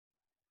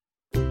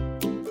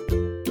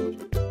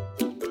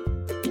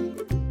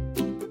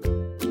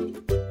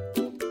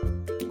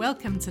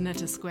Welcome to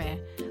Knit a Square.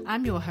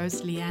 I'm your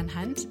host Leanne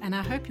Hunt, and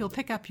I hope you'll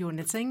pick up your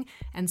knitting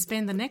and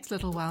spend the next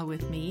little while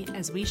with me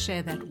as we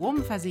share that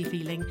warm fuzzy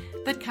feeling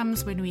that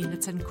comes when we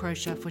knit and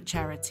crochet for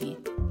charity.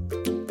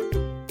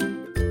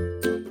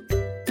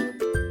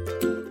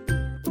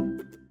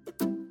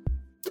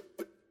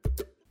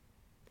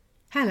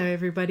 Hello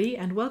everybody,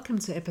 and welcome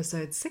to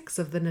episode 6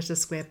 of the Knit a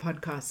Square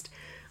podcast.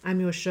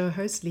 I'm your show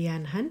host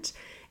Leanne Hunt,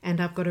 and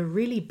I've got a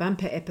really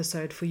bumper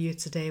episode for you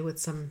today with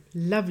some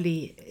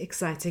lovely,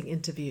 exciting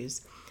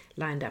interviews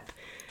lined up.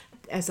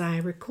 As I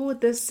record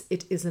this,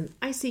 it is an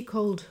icy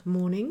cold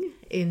morning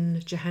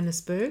in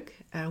Johannesburg.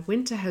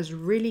 Winter has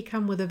really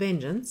come with a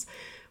vengeance.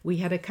 We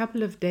had a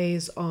couple of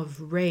days of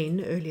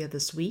rain earlier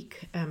this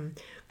week,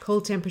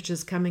 cold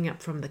temperatures coming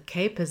up from the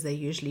Cape as they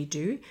usually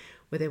do,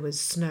 where there was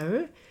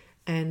snow.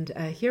 And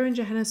here in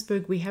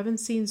Johannesburg, we haven't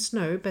seen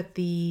snow, but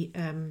the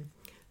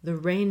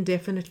rain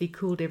definitely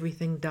cooled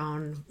everything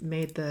down,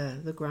 made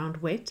the ground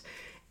wet.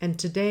 And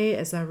today,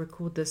 as I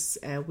record this,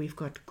 we've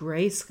got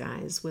grey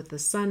skies with the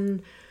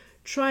sun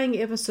trying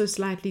ever so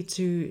slightly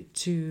to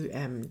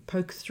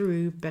poke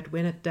through. But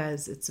when it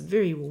does, it's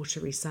very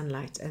watery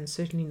sunlight and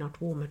certainly not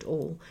warm at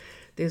all.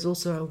 There's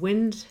also a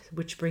wind,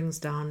 which brings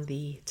down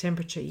the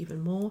temperature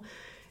even more.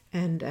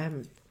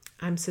 And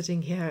I'm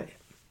sitting here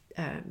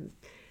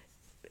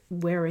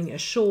wearing a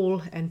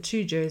shawl and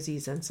 2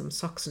 jerseys and some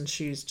socks and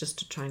shoes just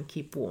to try and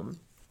keep warm.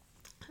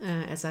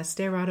 As I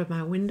stare out of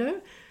my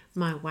window,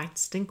 my white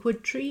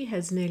stinkwood tree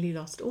has nearly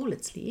lost all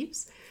its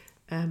leaves,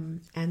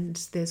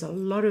 and there's a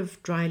lot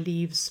of dry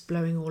leaves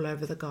blowing all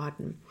over the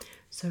garden.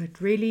 So it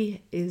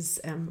really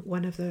is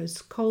one of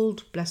those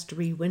cold,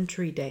 blustery,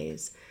 wintry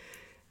days.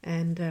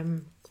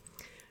 And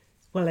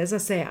well, as I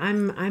say,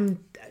 I'm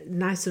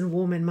nice and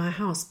warm in my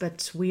house,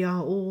 but we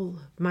are all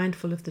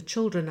mindful of the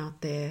children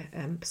out there,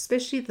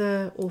 especially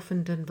the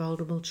orphaned and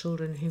vulnerable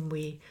children whom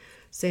we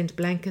send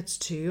blankets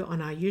to on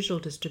our usual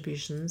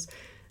distributions.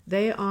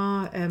 They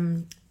are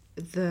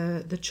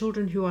the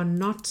children who are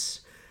not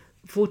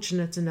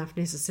fortunate enough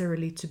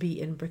necessarily to be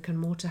in brick and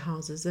mortar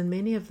houses, and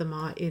many of them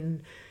are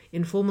in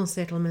informal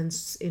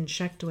settlements, in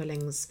shack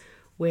dwellings,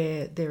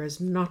 where there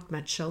is not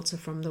much shelter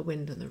from the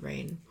wind and the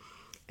rain.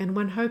 And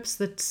one hopes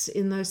that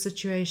in those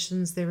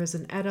situations there is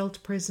an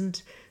adult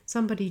present,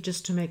 somebody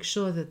just to make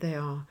sure that they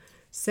are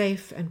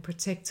safe and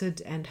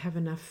protected and have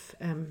enough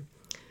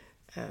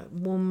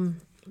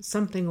warm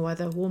something or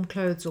other, warm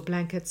clothes or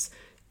blankets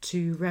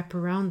to wrap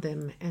around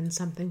them, and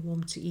something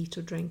warm to eat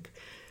or drink.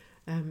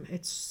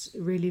 It's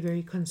really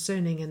very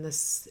concerning in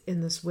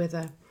this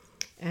weather,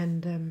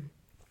 and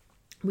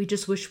we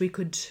just wish we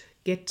could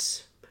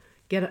get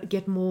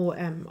more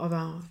of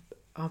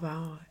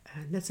our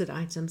knitted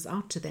items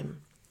out to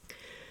them.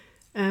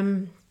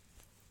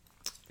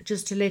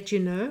 Just to let you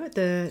know,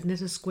 the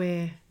Knit a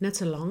Square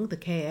Knit Along, the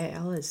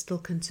KAL, is still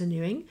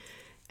continuing,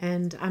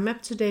 and I'm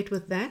up to date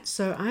with that.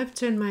 So I've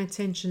turned my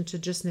attention to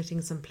just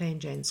knitting some plain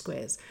Jane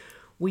squares.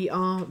 We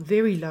are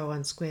very low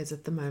on squares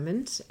at the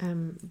moment.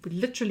 We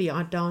literally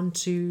are down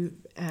to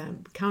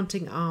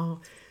counting our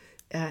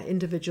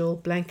individual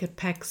blanket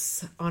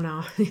packs on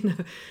our,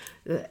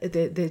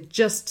 there are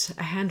just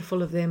a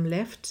handful of them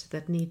left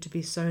that need to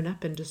be sewn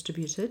up and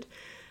distributed.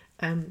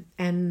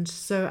 And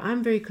so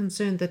I'm very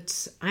concerned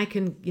that I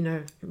can,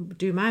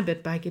 do my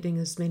bit by getting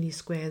as many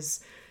squares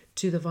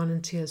to the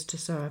volunteers to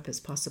sew up as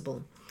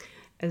possible.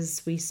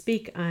 As we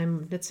speak,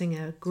 I'm knitting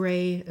a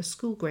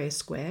school grey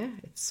square.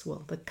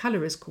 The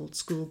colour is called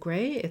school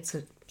grey. It's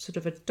a sort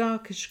of a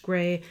darkish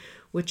grey,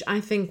 which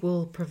I think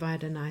will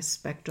provide a nice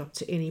backdrop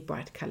to any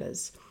bright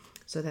colours.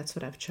 So that's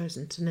what I've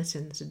chosen to knit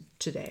in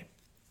today.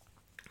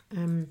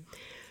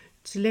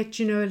 To let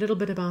you know a little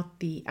bit about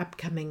the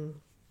upcoming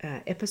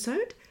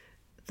episode.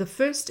 The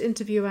first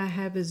interview I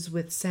have is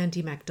with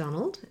Sandy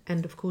MacDonald,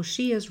 and of course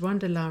she is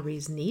Rhonda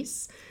Lowry's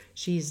niece.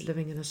 She's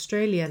living in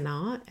Australia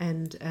now,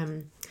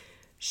 and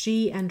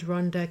she and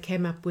Rhonda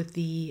came up with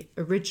the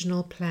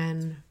original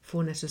plan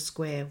for Knit a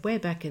Square way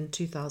back in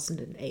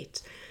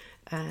 2008.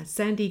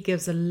 Sandy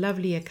gives a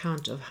lovely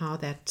account of how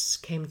that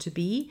came to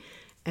be,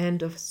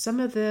 and of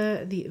some of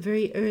the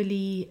very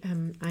early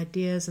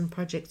ideas and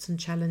projects and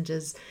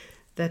challenges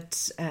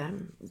that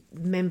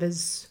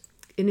members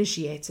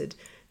initiated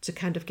to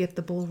kind of get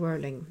the ball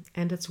rolling.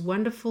 And it's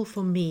wonderful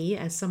for me,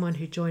 as someone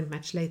who joined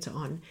much later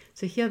on,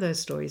 to hear those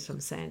stories from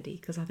Sandy,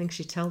 because I think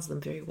she tells them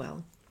very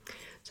well.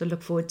 So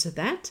look forward to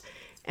that.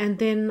 And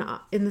then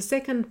in the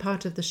second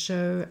part of the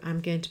show,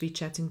 I'm going to be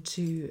chatting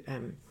to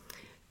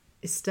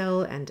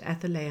Estelle and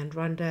Athelay and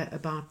Rhonda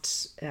about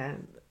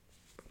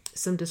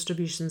some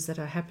distributions that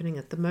are happening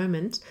at the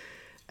moment.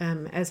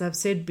 As I've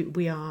said,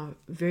 we are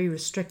very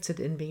restricted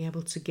in being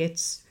able to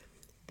get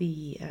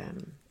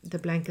the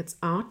blankets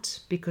out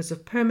because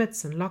of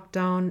permits and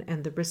lockdown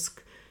and the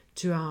risk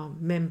to our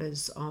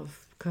members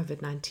of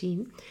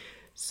COVID-19.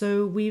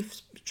 So we've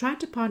tried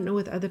to partner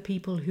with other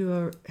people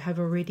who have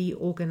already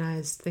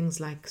organized things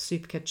like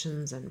soup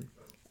kitchens and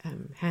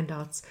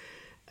handouts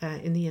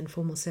in the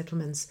informal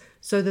settlements,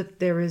 so that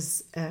there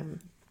is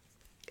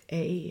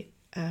a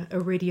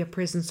already a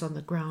presence on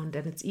the ground,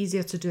 and it's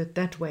easier to do it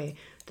that way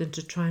than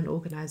to try and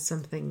organize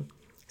something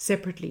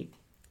separately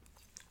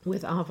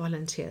with our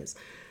volunteers.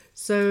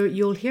 So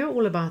you'll hear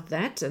all about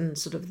that and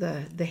sort of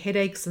the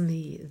headaches and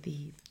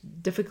the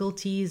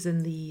difficulties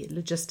and the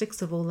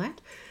logistics of all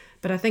that.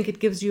 But I think it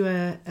gives you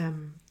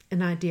an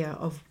idea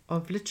of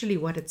literally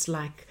what it's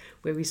like,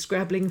 where we're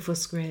scrabbling for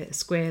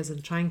squares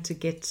and trying to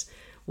get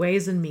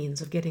ways and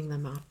means of getting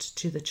them out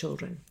to the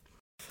children.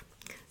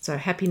 So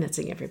happy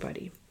knitting,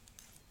 everybody.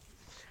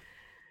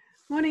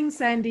 Morning,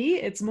 Sandy.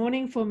 It's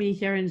morning for me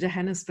here in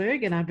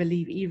Johannesburg, and I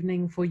believe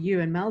evening for you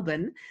in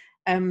Melbourne.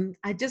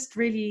 I just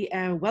really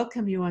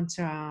welcome you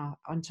onto our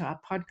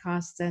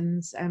podcast,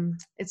 and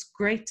it's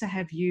great to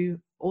have you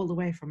all the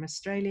way from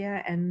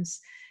Australia and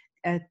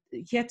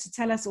here to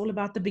tell us all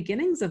about the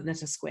beginnings of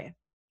Knit a Square.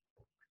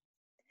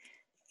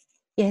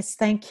 Yes,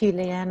 thank you,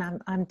 Leanne.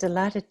 I'm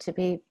delighted to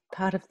be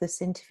part of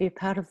this interview,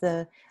 part of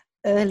the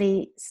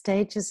early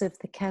stages of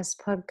the CAS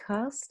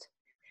podcast.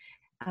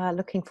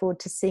 Looking forward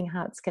to seeing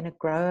how it's going to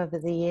grow over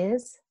the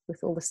years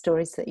with all the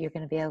stories that you're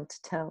going to be able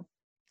to tell.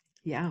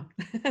 Yeah,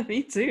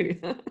 me too.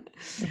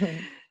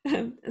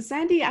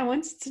 Sandy, I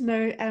wanted to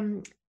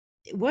know,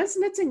 was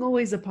knitting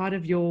always a part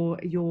of your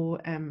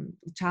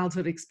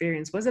childhood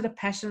experience? Was it a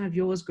passion of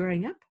yours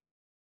growing up?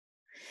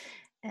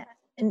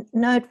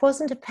 No, it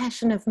wasn't a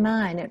passion of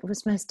mine. It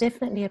was most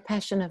definitely a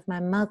passion of my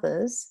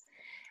mother's.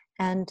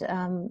 And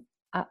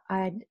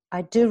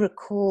I do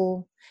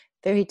recall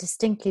very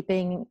distinctly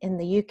being in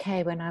the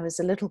UK when I was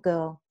a little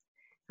girl,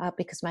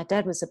 because my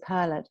dad was a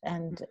pilot,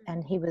 and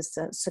he was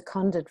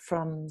seconded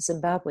from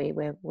Zimbabwe,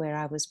 where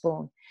I was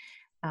born,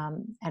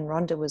 and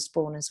Rhonda was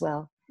born as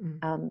well,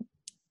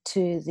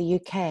 to the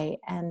UK.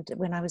 And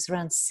when I was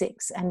around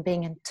 6, and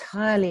being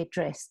entirely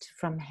dressed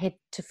from head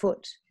to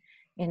foot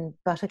in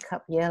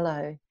buttercup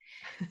yellow,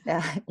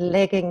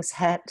 leggings,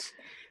 hat,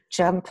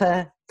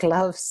 jumper,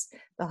 gloves,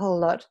 the whole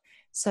lot.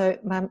 So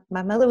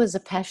my mother was a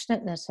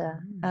passionate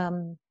knitter.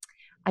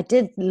 I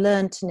did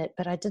learn to knit,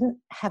 but I didn't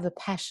have a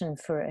passion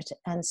for it.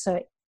 And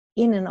so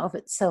in and of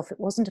itself, it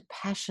wasn't a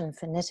passion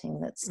for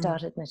knitting that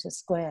started Knit a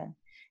Square.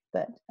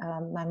 But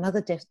my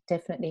mother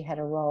definitely had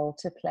a role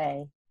to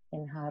play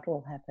in how it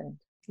all happened.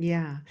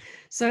 Yeah.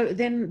 So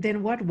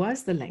then what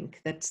was the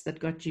link that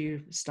got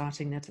you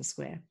starting Knit a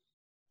Square?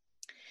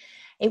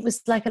 It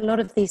was like a lot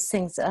of these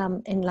things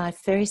in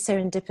life, very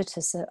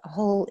serendipitous, a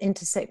whole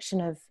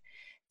intersection of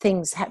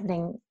things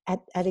happening at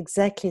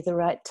exactly the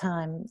right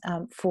time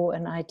for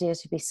an idea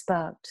to be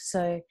sparked.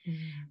 So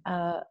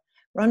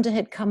Rhonda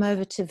had come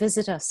over to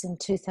visit us in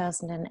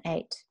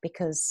 2008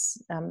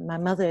 because my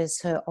mother is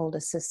her older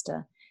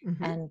sister.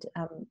 And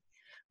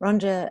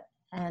Rhonda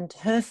and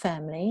her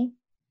family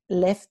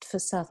left for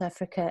South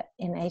Africa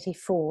in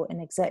 84, in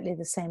exactly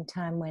the same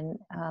time when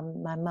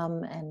my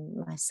mum and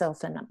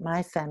myself and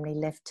my family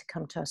left to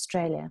come to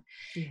Australia,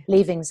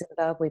 leaving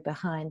Zimbabwe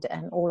behind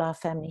and all our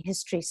family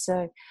history.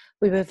 So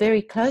we were a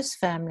very close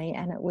family,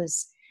 and it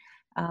was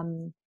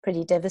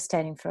pretty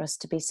devastating for us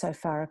to be so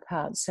far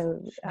apart. So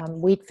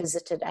we'd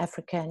visited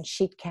Africa, and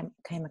she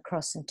came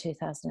across in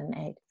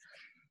 2008.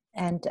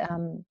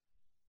 And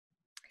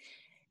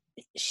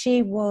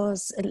she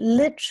was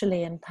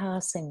literally in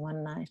passing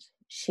one night.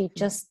 She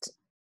just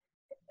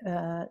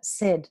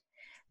said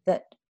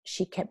that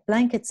she kept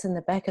blankets in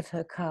the back of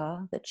her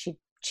car,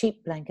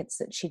 cheap blankets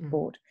that she'd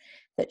bought,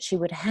 that she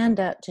would hand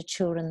out to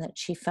children that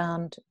she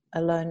found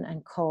alone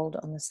and cold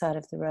on the side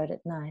of the road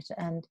at night.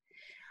 And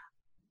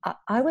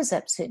I was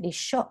absolutely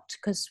shocked,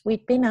 because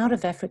we'd been out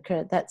of Africa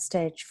at that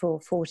stage for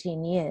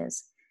 14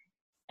 years.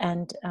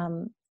 And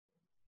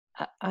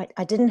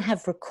I didn't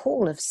have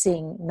recall of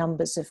seeing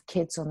numbers of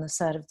kids on the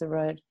side of the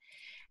road.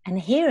 And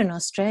here in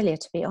Australia,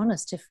 to be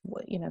honest, if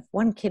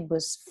one kid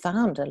was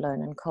found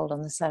alone and cold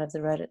on the side of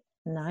the road at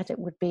night, it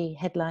would be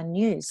headline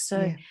news.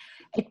 So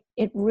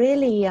it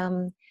really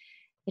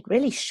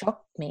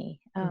shocked me.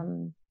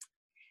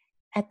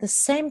 At the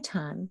same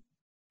time,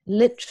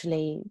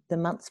 literally the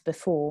month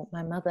before,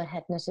 my mother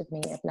had knitted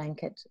me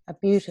a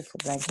beautiful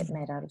blanket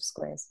made out of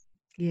squares.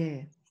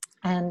 Yeah.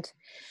 And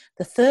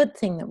the third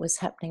thing that was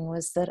happening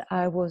was that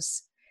I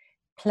was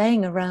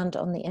playing around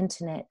on the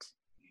internet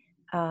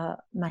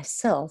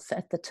myself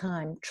at the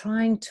time,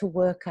 trying to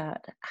work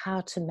out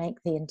how to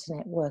make the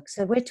internet work.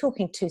 So we're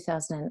talking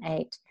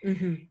 2008.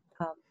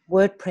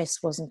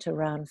 WordPress wasn't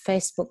around.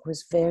 Facebook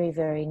was very,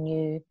 very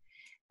new.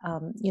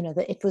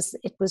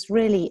 It was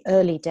really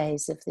early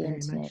days of the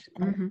internet.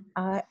 And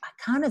I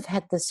kind of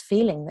had this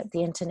feeling that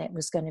the internet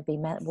was going to be,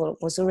 it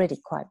was already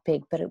quite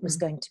big, but it was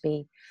going to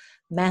be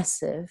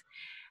massive.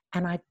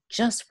 And I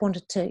just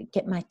wanted to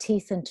get my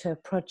teeth into a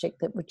project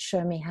that would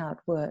show me how it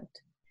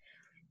worked.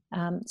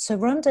 So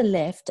Rhonda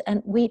left,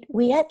 and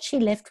we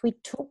actually left. We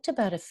talked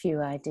about a few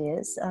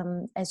ideas.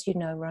 As you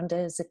know,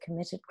 Rhonda is a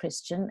committed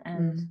Christian,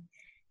 and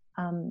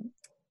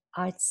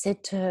I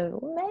said to her,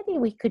 well, maybe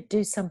we could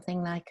do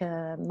something like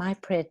a My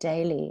Prayer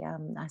Daily.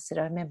 I said,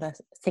 I remember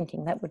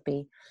thinking that would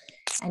be,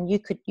 and you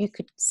could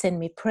send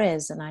me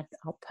prayers, and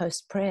I'll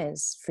post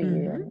prayers for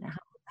you. And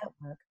how would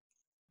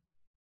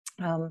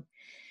that work?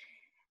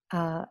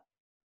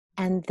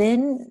 And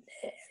then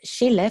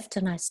she left,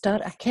 and I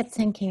kept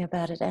thinking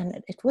about it,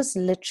 and it was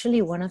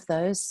literally one of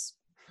those,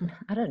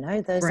 I don't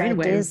know, those Brainwaves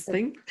ideas that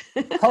thing.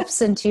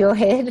 pops into your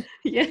head.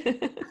 Yeah.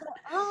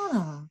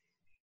 Ah,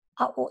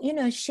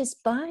 she's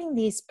buying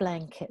these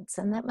blankets,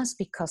 and that must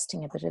be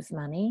costing a bit of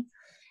money.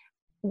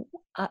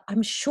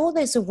 I'm sure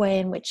there's a way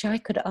in which I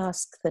could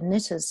ask the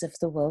knitters of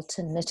the world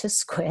to knit a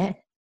square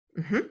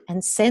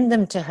and send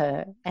them to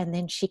her, and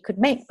then she could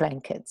make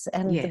blankets.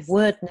 And the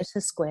word knit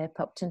a square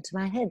popped into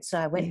my head. So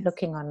I went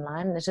looking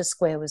online, knit a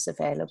square was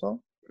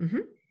available.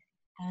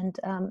 And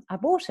I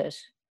bought it.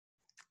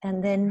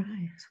 And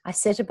then I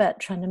set about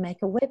trying to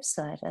make a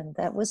website, and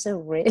that was a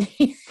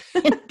really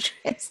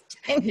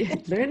interesting. Yeah,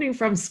 learning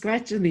from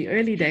scratch in the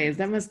early days,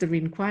 that must have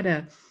been quite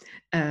a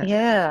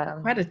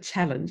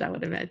challenge, I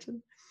would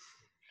imagine.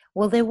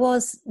 Well, there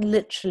was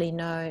literally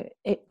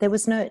there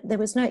was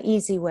no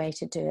easy way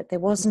to do it. There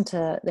wasn't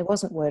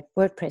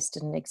WordPress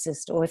didn't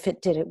exist, or if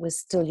it did, it was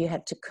still, you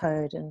had to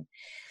code. And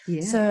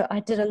so I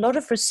did a lot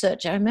of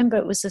research. I remember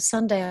it was a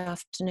Sunday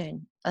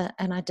afternoon,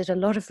 and I did a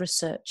lot of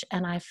research,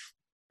 and I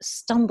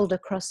stumbled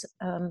across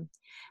an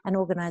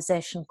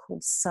organization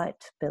called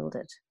Site Build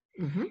It.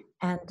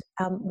 And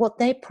what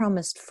they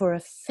promised for a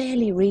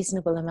fairly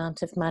reasonable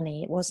amount of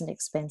money, it wasn't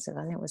expensive,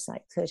 I think it was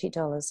like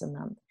 $30 a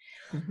month,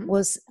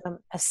 was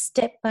a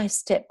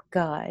step-by-step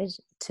guide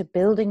to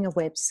building a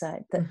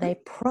website that they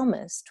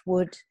promised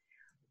would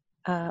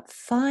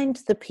find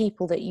the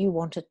people that you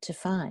wanted to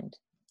find.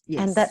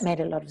 And that made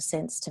a lot of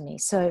sense to me.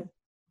 So,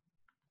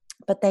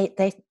 but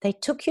they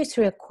took you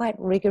through a quite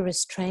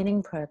rigorous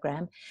training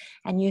program,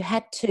 and you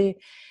had to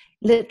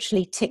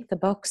literally tick the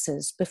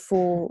boxes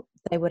before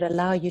they would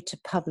allow you to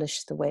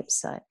publish the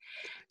website.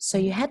 So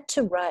you had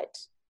to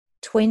write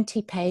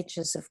 20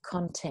 pages of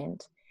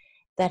content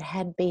that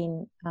had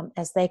been,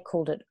 as they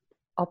called it,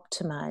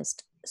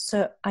 optimized.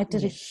 So I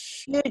did a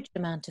huge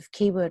amount of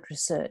keyword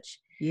research,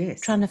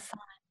 trying to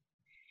find,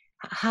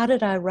 how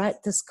did I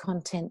write this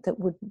content that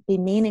would be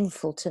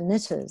meaningful to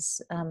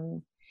knitters,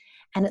 and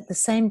at the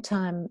same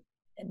time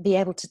be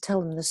able to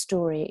tell them the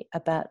story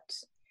about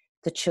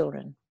the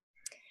children.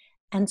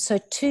 And so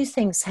two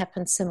things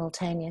happened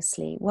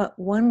simultaneously.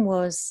 One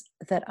was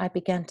that I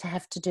began to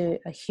have to do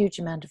a huge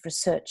amount of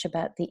research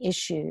about the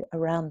issue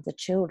around the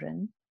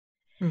children.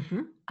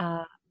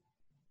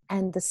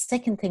 And the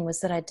second thing was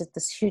that I did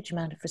this huge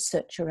amount of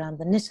research around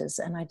the knitters,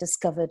 and I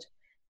discovered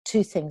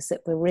two things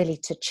that were really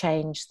to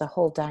change the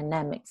whole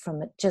dynamic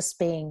from it just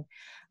being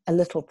a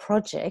little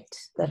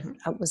project that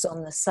was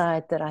on the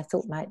side that I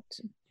thought might,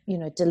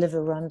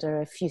 deliver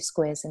Rhonda a few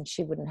squares and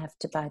she wouldn't have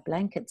to buy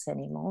blankets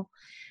anymore,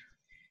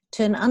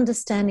 to an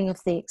understanding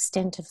of the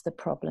extent of the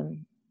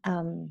problem,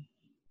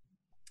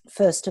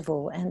 first of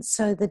all. And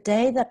so the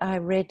day that I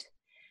read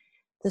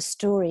the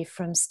story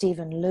from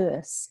Stephen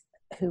Lewis,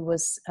 who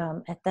was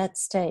at that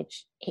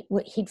stage,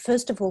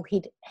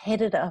 he'd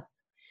headed up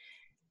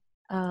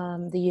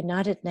the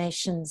United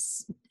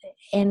Nations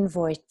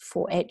envoy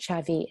for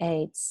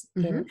HIV/AIDS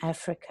in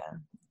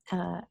Africa.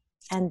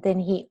 And then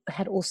he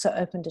had also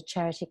opened a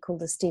charity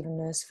called the Stephen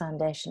Lewis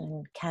Foundation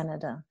in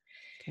Canada.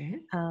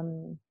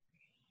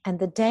 And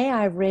the day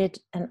I read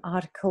an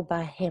article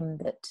by him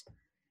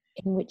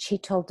in which he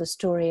told the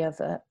story of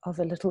a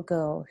little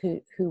girl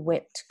who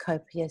wept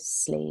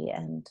copiously,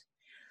 and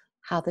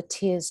how the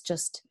tears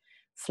just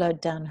flowed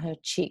down her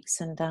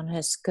cheeks and down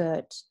her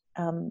skirt,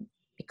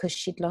 because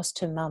she'd lost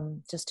her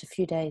mum just a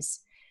few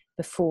days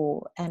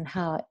before, and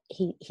how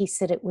he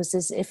said it was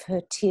as if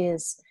her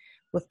tears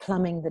were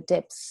plumbing the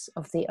depths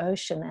of the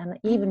ocean. And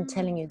even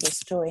telling you this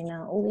story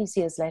now, all these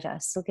years later, I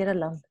still get a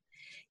lump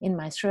in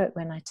my throat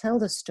when I tell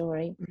the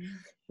story,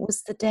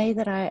 was the day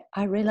that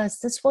I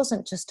realized this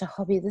wasn't just a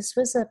hobby. This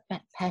was a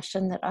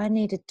passion, that I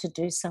needed to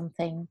do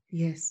something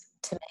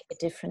to make a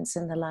difference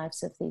in the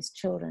lives of these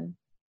children.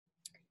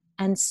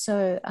 And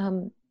so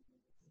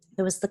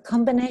there was the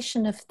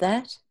combination of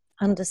that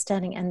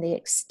understanding and the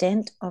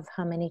extent of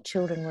how many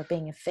children were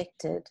being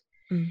affected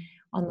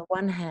on the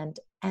one hand,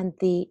 and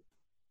the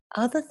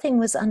other thing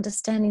was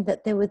understanding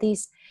that there were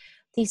these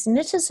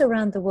knitters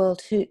around the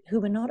world who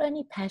were not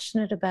only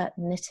passionate about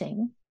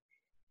knitting,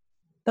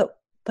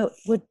 but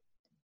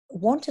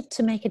wanted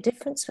to make a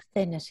difference with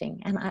their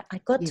knitting. And I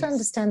got to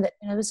understand that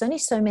there was only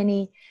so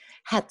many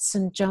hats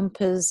and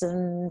jumpers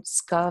and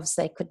scarves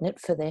they could knit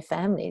for their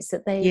families,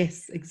 that they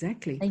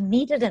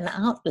needed an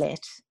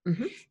outlet.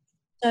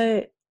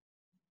 So,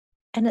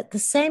 and at the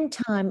same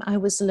time, I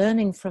was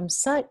learning from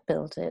Site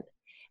Build It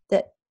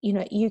that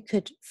you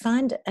could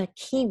find a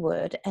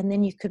keyword, and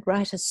then you could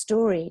write a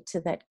story to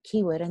that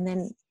keyword, and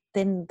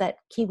then that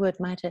keyword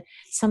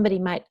somebody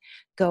might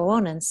go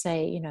on and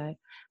say,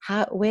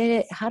 how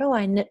do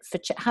I knit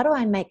how do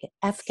I make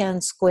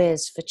Afghan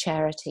squares for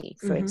charity,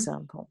 for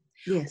example?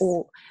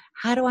 Or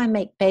how do I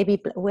make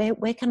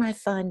where can I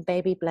find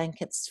baby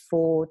blankets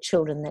for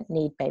children that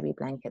need baby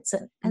blankets?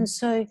 And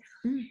so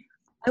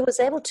I was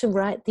able to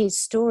write these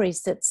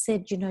stories that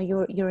said,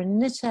 you're a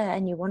knitter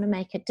and you want to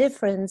make a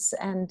difference,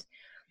 and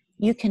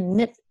you can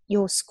knit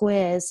your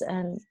squares,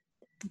 and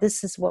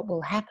this is what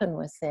will happen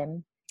with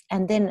them.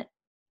 And then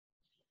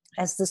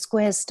as the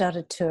squares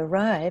started to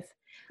arrive,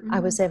 I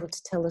was able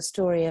to tell the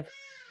story of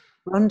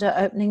Rhonda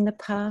opening the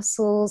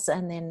parcels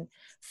and then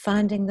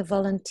finding the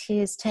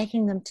volunteers,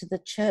 taking them to the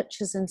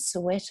churches in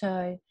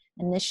Soweto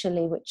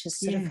initially, which is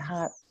sort of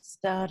how it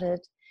started.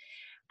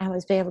 I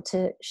was able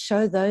to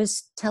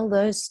tell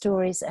those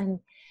stories. And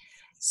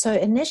so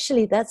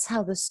initially that's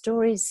how the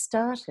stories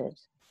started.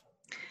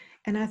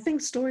 And I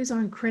think stories are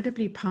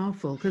incredibly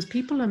powerful because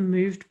people are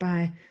moved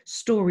by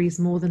stories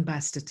more than by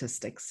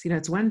statistics.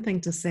 It's one thing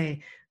to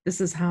say,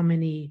 this is how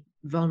many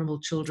vulnerable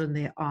children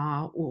there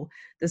are, or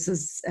this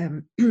is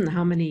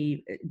how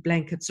many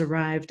blankets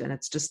arrived, and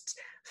it's just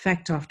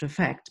fact after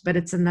fact. But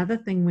it's another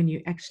thing when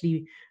you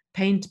actually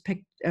paint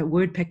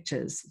word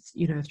pictures,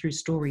 through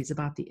stories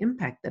about the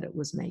impact that it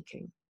was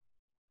making.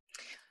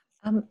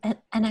 And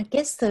I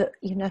guess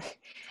again,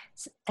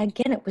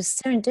 it was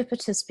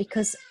serendipitous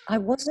because I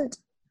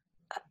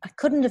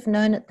couldn't have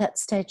known at that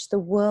stage the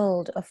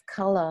world of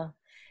color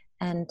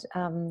and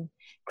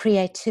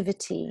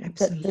creativity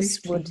that this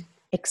would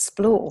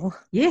explore.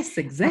 Yes,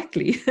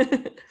 exactly.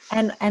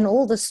 and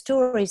all the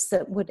stories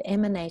that would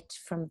emanate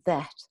from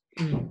that.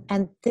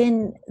 And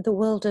then the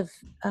world of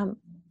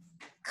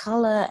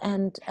color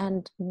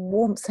and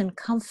warmth and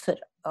comfort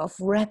of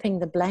wrapping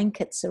the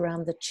blankets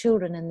around the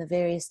children in the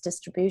various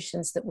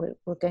distributions that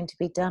were going to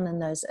be done in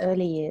those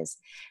early years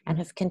and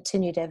have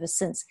continued ever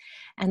since.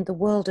 And the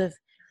world of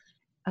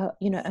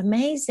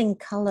amazing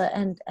color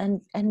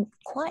and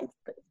quite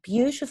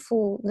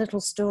beautiful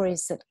little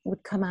stories that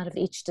would come out of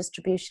each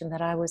distribution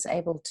that I was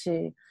able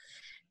to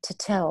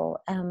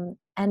tell.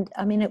 And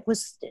I mean, it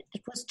was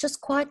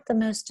just quite the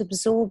most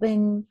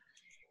absorbing.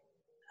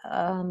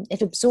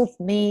 It absorbed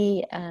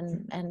me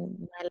and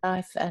my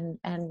life and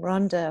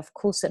Rhonda, of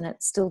course, and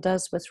it still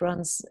does with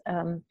Ron's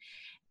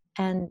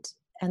and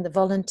the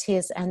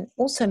volunteers and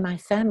also my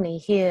family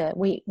here.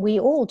 We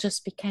all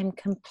just became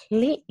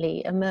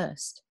completely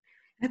immersed.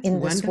 That's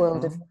in wonderful. This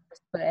world of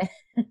square.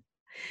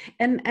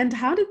 And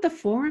how did the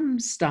forum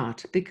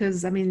start?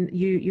 Because I mean,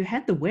 you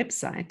had the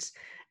website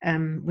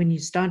when you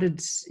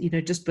started,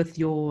 just with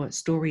your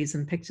stories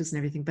and pictures and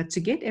everything. But to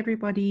get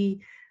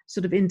everybody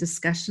sort of in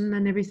discussion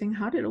and everything,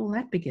 how did all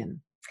that begin?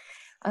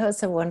 Oh,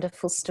 it's a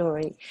wonderful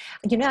story.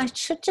 I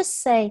should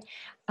just say,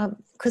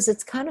 because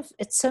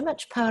it's so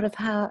much part of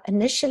how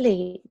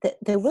initially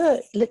there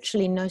were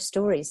literally no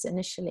stories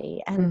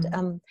initially,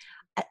 and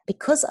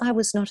because I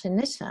was not a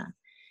knitter.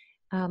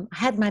 I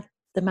had my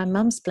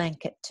mum's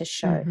blanket to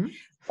show.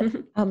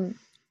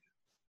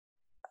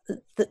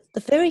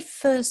 The very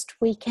first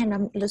weekend, I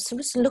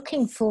was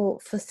looking for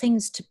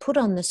things to put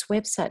on this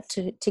website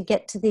to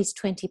get to these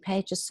 20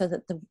 pages so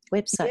that the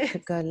website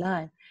could go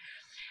live.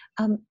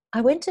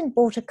 I went and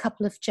bought a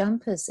couple of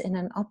jumpers in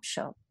an op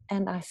shop,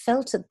 and I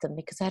felted them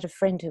because I had a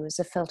friend who was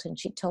a felter, and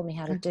she told me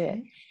how to do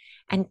it.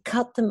 And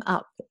cut them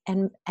up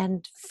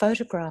and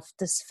photographed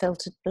this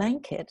felted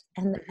blanket.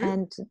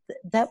 And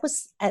that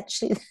was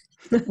actually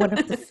one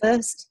of the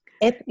first,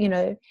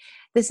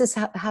 this is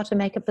how to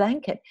make a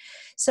blanket.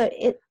 So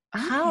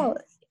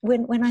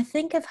when I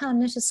think of how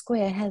Knit a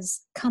Square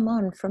has come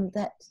on from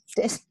that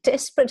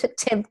desperate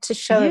attempt to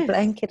show a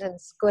blanket in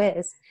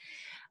squares.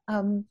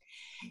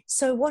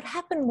 So what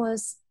happened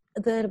was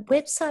the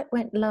website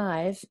went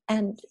live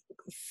and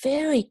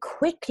very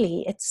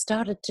quickly it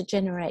started to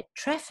generate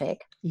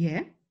traffic.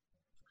 Yeah.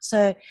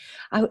 So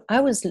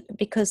I was,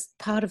 because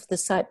part of the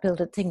site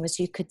builder thing was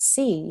you could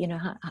see,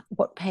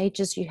 what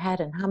pages you had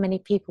and how many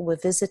people were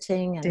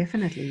visiting. And,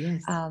 definitely,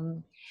 yes.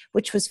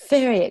 Which was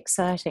very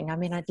exciting. I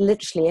mean, I'd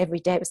literally every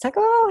day, it was like,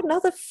 oh,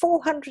 another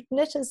 400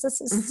 knitters.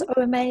 This is so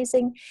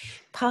amazing.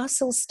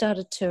 Parcels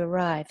started to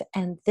arrive.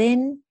 And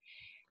then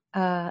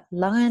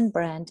Lion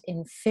Brand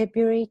in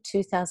February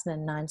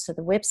 2009. So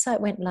the website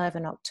went live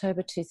in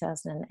October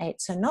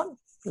 2008. So not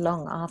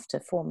long after,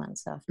 4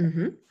 months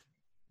after.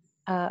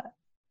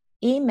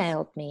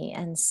 Emailed me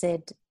and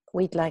said,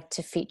 we'd like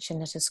to feature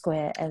Knit a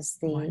Square as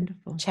the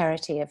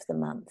charity of the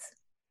month.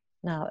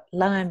 Now,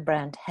 Lion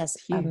Brand has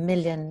 1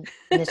 million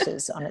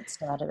knitters on its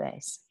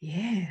database.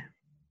 Yeah.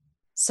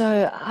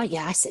 So,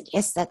 I said,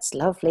 yes, that's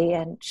lovely.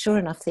 And sure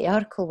enough, the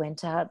article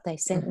went out. They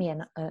sent me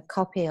a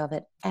copy of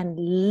it. And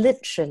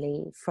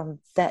literally from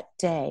that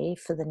day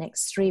for the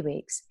next 3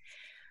 weeks,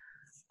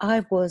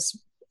 I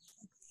was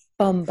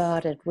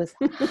bombarded with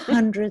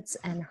hundreds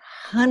and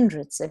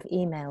hundreds of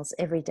emails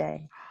every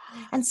day.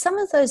 And some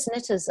of those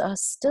knitters are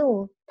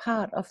still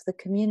part of the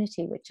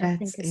community, which I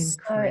think is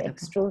incredible. So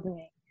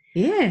extraordinary.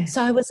 Yeah.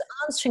 So I was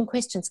answering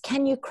questions.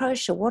 Can you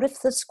crochet? What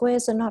if the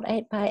squares are not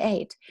 8 by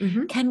 8?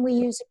 Can we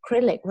use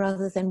acrylic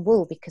rather than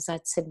wool? Because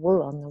I'd said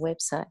wool on the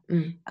website.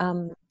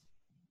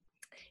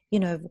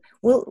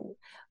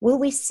 Will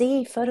we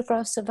see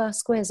photographs of our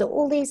squares?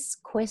 All these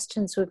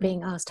questions were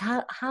being asked.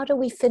 How do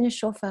we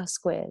finish off our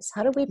squares?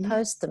 How do we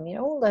post them?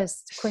 All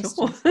those questions.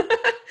 Sure.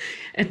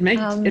 It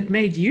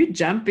made you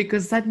jump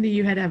because suddenly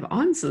you had to have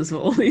answers for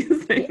all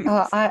these things.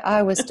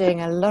 I was doing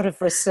a lot of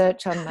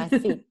research on my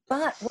feet.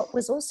 But what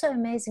was also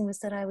amazing was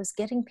that I was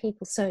getting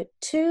people. So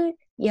 2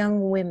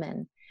 young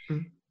women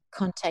Mm.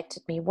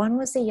 contacted me. One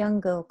was a young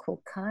girl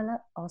called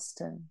Kyla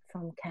Austin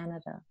from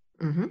Canada.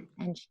 Mm-hmm.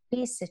 And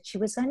she said, she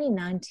was only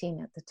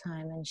 19 at the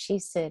time, and she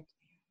said,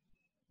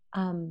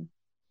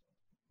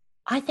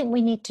 I think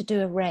we need to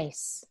do a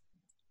race.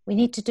 We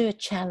need to do a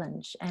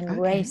challenge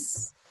and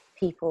race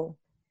people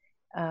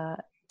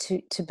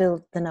to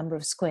build the number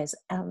of squares.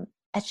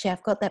 Actually,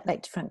 I've got that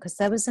back to front because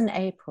that was in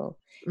April.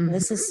 Mm-hmm. And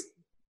this is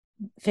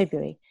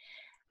February.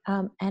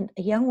 And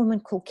a young woman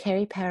called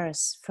Kerry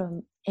Paris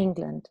from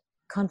England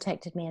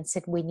contacted me and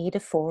said, we need a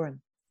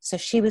forum. So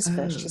she was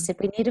first. She said,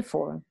 we need a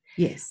forum.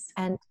 Yes.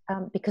 And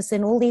because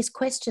then all these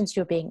questions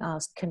you're being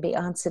asked can be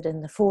answered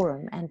in the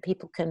forum, and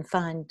people can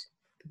find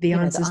the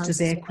answers to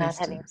their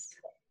questions.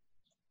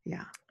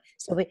 Yeah.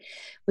 So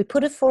we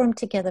put a forum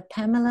together.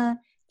 Pamela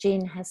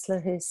Jean Hassler,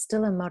 who's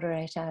still a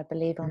moderator, I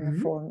believe, on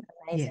the forum.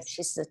 Amazing. Yes.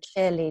 She's the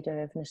chair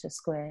leader of Knit a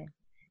Square.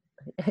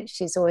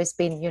 She's always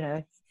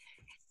been,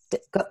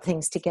 got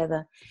things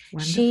together.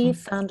 Wonderful. She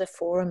found a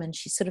forum and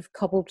she sort of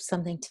cobbled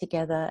something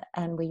together,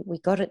 and we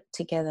got it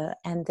together.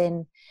 And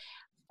then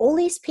all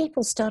these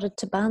people started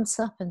to bounce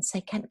up and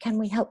say, can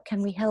we help?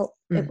 Can we help?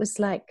 It was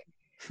like,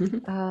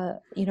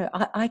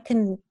 I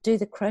can do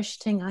the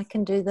crocheting.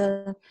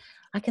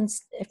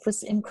 It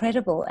was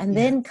incredible. And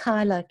then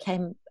Kyla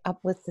came up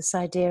with this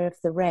idea of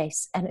the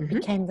race, and it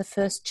became the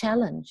first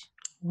challenge.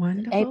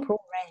 Wonderful.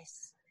 April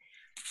race.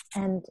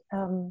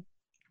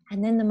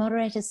 And then the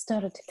moderators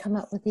started to come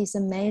up with these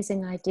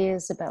amazing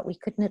ideas about, we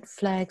could knit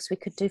flags, we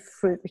could do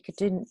fruit, we could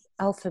do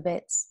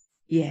alphabets.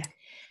 Yeah.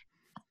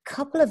 A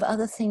couple of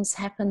other things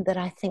happened that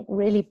I think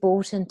really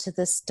brought into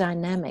this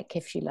dynamic,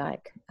 if you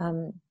like,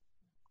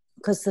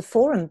 because the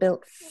forum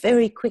built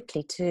very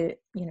quickly to,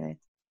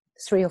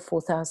 3,000 or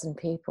 4,000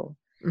 people,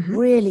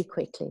 really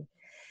quickly.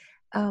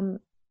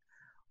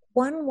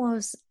 One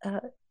was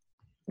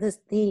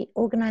the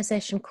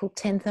organization called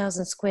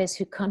 10,000 Squares,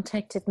 who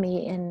contacted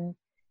me in,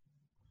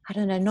 I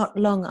don't know, not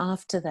long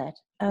after that,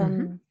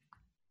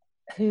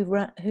 who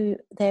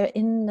they're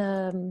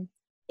in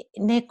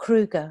near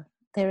Kruger.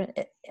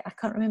 I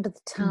can't remember the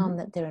town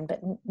that they're in,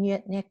 but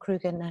near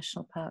Kruger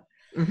National Park.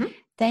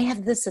 They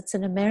have this, it's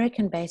an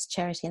American-based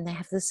charity, and they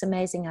have this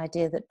amazing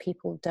idea that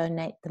people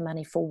donate the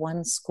money for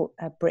one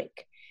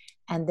brick,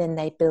 and then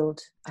they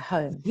build a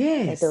home.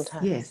 Yes, they build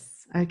homes.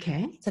 Yes,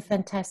 okay. It's a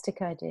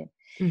fantastic idea.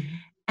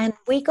 And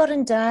we got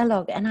in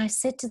dialogue, and I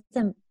said to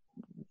them,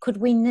 could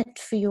we knit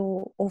for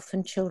your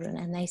orphan children?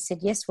 And they said,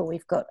 yes. Well,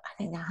 we've got, I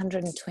think,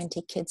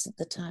 120 kids at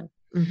the time.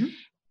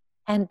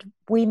 And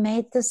we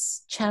made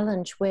this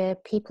challenge where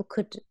people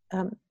could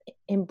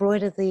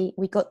embroider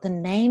we got the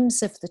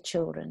names of the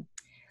children.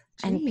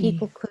 And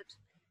people could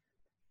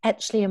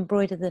actually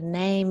embroider the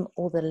name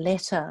or the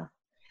letter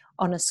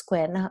on a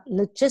square. Now,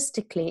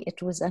 logistically,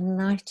 it was a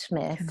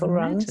nightmare for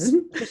Rons.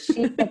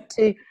 She had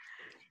to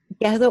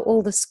gather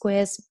all the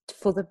squares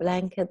for the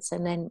blankets,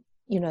 and then,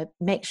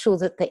 make sure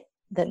that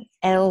the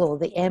L or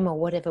the M or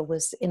whatever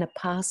was in a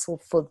parcel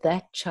for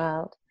that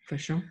child. For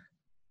sure.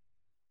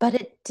 But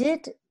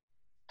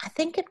I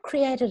think it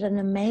created an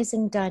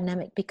amazing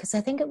dynamic, because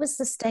I think it was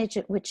the stage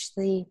at which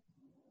the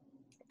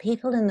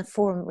people in the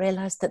forum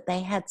realized that they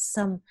had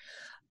some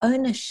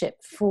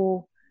ownership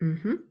for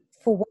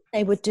what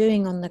they were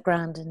doing on the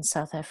ground in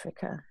South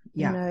Africa.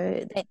 Yeah.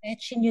 They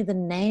actually knew the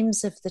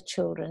names of the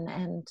children,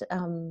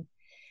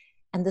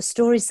 and the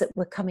stories that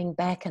were coming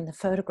back, and the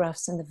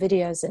photographs and the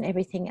videos and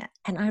everything.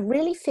 And I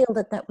really feel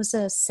that was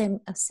a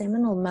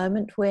seminal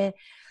moment where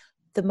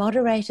the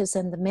moderators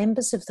and the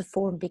members of the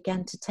forum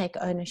began to take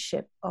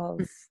ownership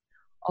of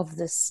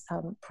this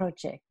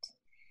project.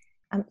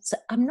 So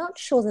I'm not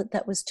sure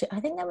that was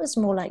I think that was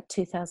more like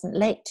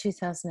late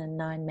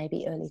 2009,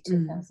 maybe early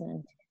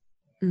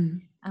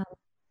 2010.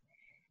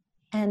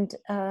 And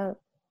there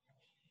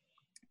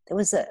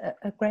was a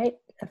great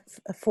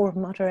forum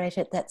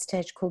moderator at that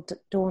stage called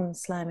Dawn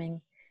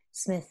Sliming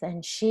Smith,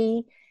 and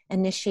she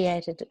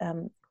initiated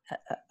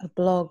a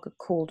blog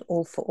called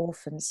All for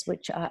Orphans,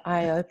 which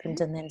I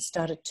opened and then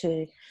started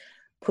to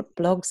put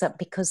blogs up,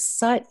 because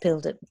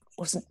SiteBuilder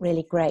wasn't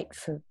really great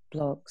for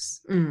blogs.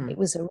 It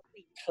was a really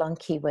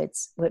clunky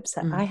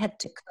website. I had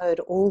to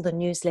code all the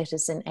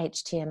newsletters in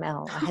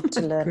HTML. I had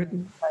to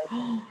learn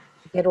to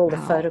get all the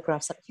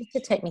photographs. It used to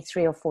take me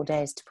 3 or 4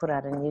 days to put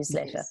out a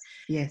newsletter.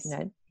 Yes.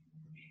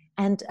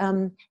 And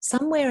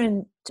somewhere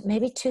in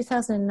maybe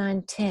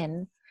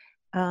 2009-10,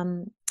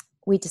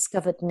 we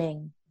discovered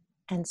Ning.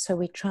 And so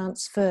we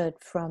transferred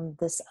from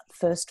this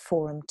first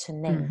forum to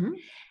Ning.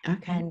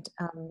 Okay.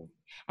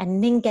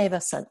 And Ning gave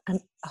us a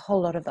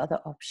whole lot of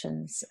other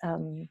options.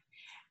 And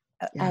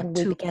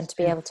we began to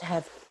be able to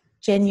have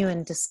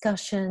genuine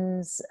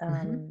discussions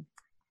in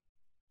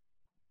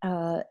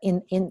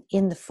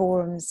the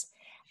forums.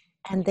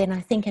 And then I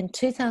think in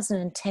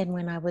 2010,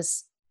 when I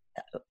was,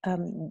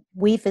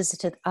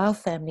 our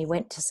family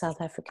went to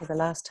South Africa the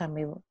last time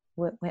we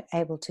were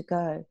able to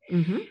go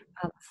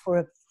for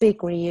a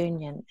big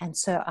reunion. And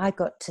so I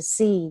got to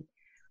see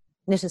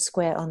Knit a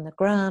Square on the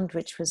ground,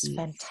 which was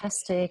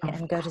fantastic,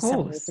 and go to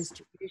some of the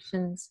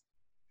distributions.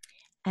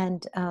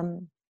 And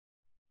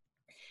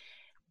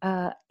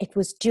it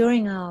was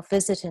during our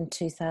visit in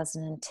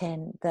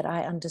 2010 that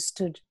I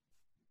understood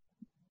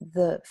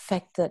the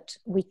fact that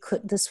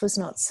this was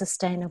not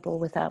sustainable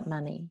without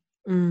money.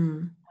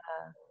 And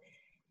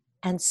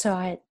so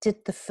I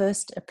did the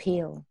first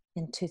appeal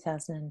in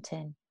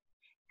 2010.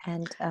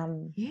 And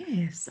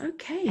yes,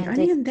 okay.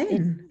 Only and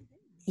then.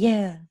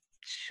 Yeah.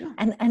 Sure.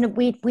 And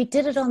we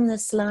did it on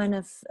this line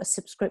of a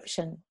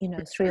subscription,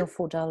 $3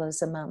 or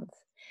 $4 a month.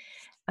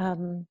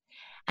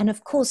 And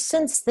of course,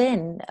 since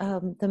then,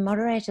 the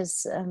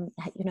moderators,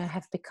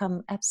 have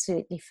become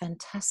absolutely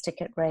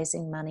fantastic at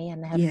raising money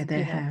and have,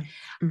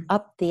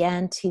 upped the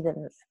ante.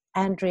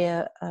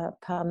 Andrea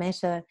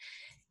Palmetta,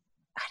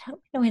 I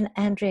don't know when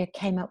Andrea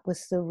came up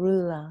with the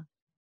ruler.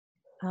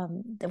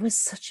 There was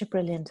such a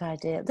brilliant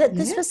idea.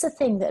 This was the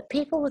thing, that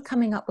people were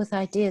coming up with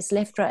ideas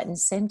left, right, and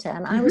center,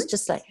 and I was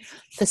just like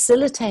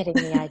facilitating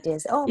the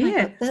ideas. Oh my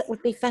God, that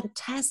would be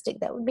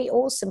fantastic! That would be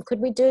awesome. Could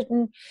we do it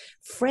in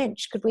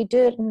French? Could we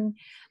do it in,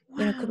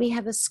 could we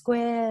have a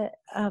square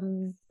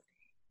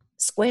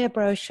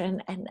brochure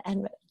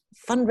and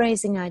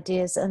fundraising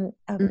ideas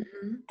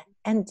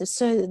and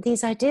so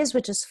these ideas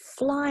were just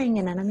flying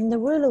in. And I mean, the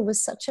ruler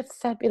was such a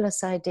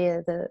fabulous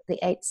idea. The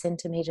 8-inch,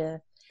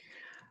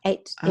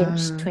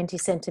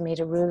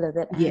 20-centimeter ruler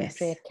that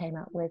Andrea came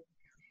up with.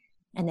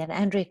 And then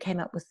Andrea came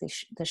up with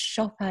the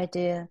shop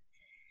idea.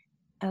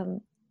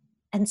 And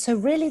so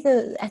really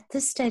at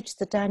this stage,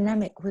 the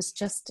dynamic was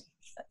just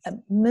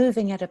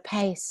moving at a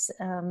pace.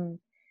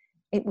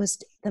 It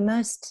was the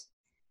most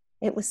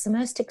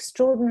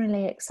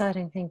extraordinarily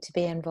exciting thing to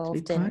be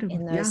involved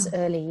in those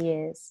early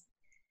years.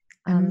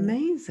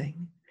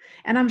 Amazing.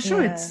 And I'm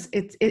sure it's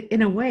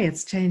in a way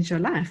it's changed your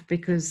life,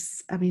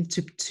 because I mean,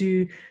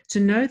 to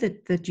know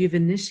that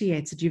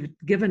you've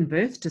given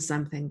birth to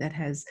something that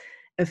has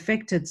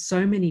affected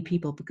so many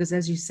people, because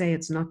as you say,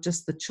 it's not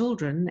just the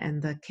children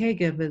and the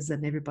caregivers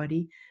and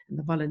everybody and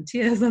the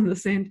volunteers on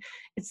this end,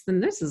 it's the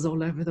nurses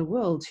all over the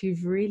world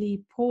who've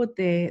really poured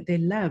their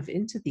love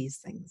into these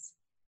things.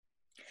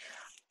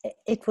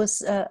 It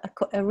was a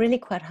really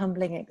quite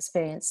humbling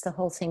experience, the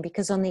whole thing,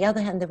 because on the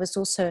other hand, there was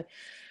also,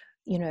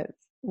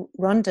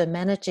 Rhonda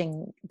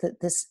managing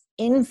this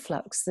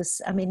influx,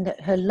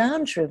 her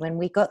lounge room, when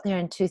we got there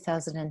in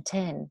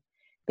 2010,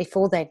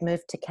 before they'd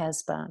moved to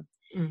Casbah,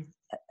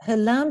 her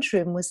lounge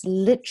room was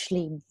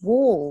literally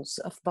walls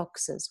of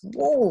boxes,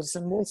 walls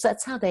and walls.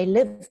 That's how they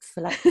lived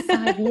for like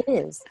 5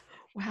 years.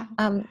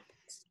 Wow.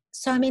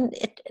 So, I mean,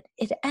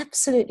 it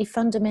absolutely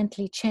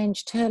fundamentally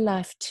changed her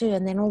life too,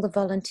 and then all the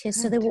volunteers.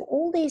 Right. So there were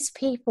all these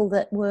people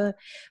that were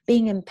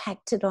being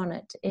impacted on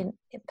it,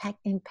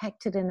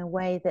 impacted in a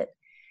way that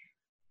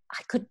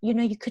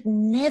you could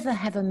never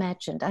have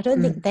imagined. I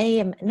don't think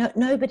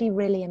nobody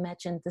really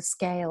imagined the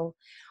scale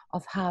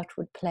of how it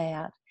would play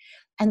out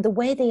and the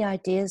way the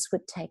ideas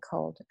would take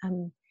hold.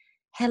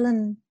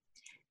 Helen,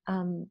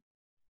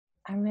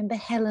 I remember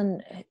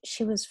Helen,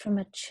 she was from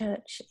a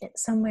church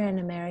somewhere in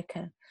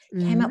America,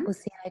 came up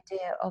with the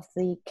idea of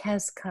the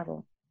Cas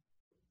cuddle.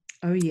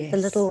 Oh, yes.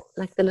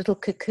 The little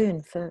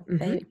cocoon for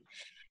baby.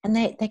 And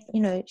they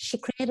she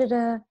created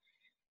a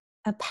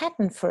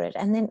pattern for it.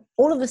 And then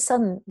all of a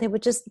sudden there were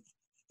just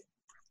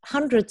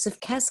hundreds of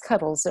Cas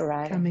cuddles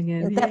arriving. Coming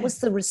in, that was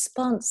the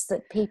response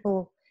that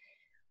people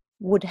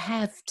would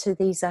have to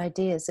these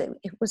ideas.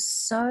 It was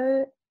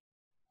so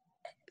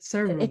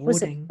rewarding. It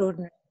was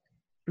extraordinary.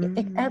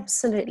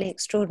 Absolutely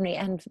extraordinary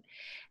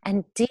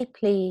and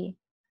deeply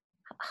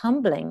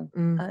humbling.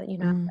 I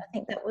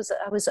think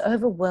I was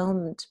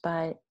overwhelmed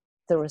by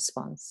the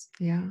response.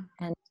 Yeah.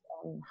 And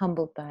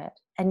humbled by it.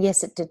 And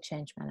yes, it did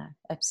change my life.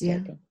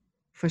 Absolutely. Yeah,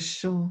 for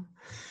sure.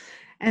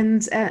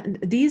 And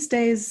these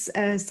days,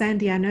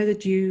 Sandy, I know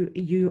that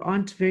you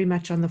aren't very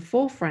much on the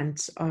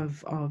forefront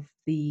of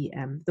the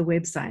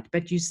website,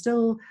 but you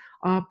still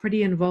are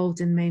pretty involved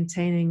in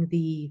maintaining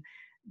the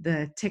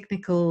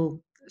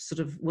technical sort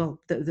of,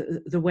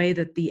 the way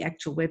that the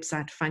actual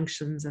website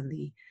functions and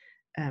the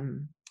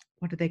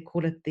what do they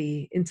call it,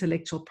 the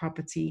intellectual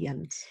property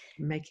and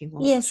making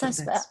all. Yes,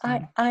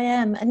 I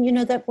am.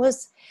 And that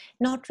was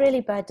not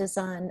really by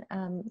design.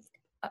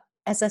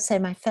 As I say,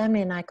 my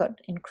family and I got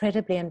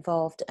incredibly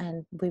involved,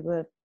 and we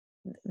were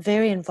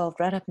very involved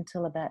right up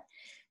until about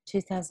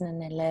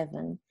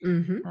 2011,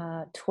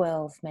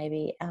 12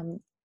 maybe.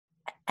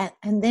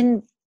 And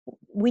then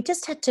we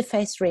just had to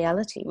face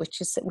reality,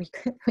 which is that we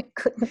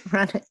couldn't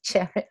run a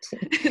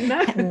charity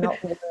and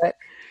not work.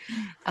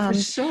 For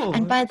sure.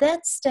 And by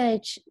that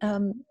stage,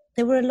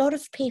 there were a lot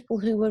of people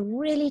who were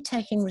really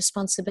taking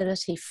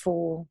responsibility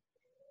for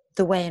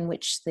the way in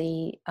which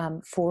the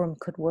forum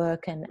could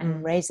work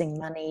and raising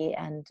money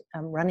and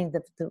running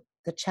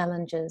the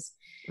challenges.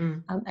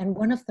 And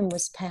one of them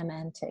was Pam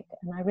Antic.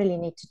 And I really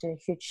need to do a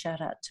huge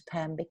shout out to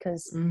Pam,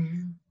 because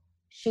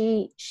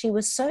she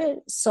was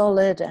so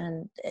solid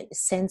and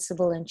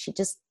sensible, and she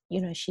just,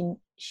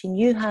 she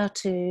knew how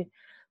to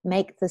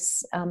make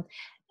this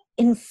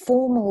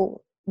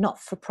informal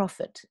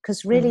not-for-profit,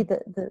 because really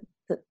the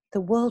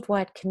the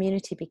worldwide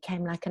community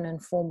became like an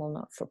informal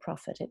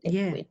not-for-profit.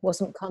 It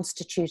wasn't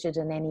constituted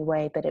in any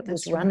way, but it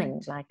was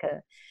running like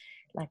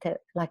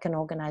an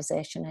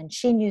organization, and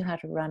she knew how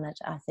to run it,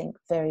 I think,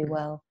 very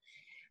well.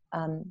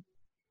 And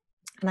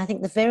I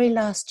think the very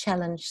last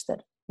challenge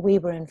that we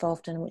were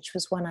involved in, which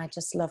was one I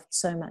just loved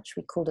so much,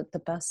 we called it the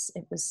bus.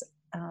 It was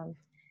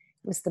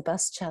the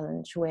bus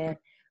challenge, where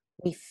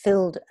we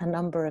filled a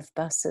number of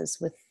buses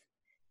with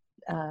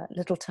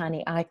little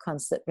tiny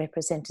icons that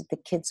represented the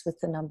kids with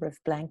the number of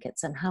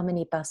blankets, and how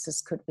many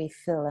buses could we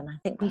fill. And I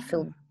think we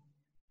filled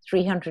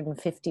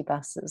 350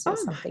 buses or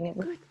something. It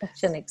was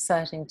such an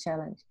exciting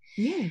challenge.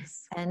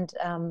 Yes. And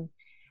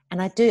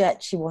I do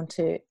actually want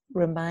to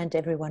remind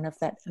everyone of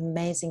that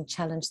amazing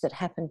challenge that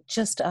happened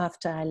just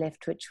after I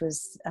left, which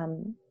was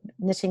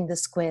knitting the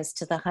squares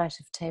to the height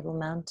of Table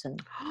Mountain.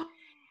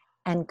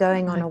 And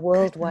going on a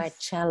worldwide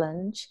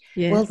challenge,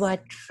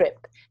 worldwide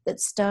trip that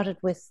started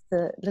with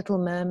the Little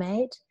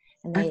Mermaid.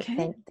 And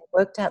they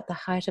worked out the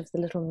height of the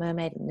Little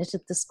Mermaid and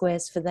knitted the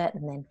squares for that.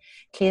 And then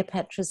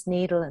Cleopatra's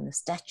Needle and the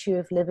Statue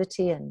of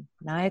Liberty and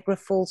Niagara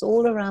Falls,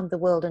 all around the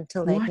world,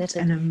 until they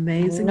knitted an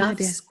amazing enough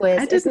idea.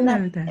 squares. I didn't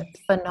know that.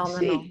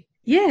 Phenomenal.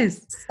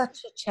 Yes.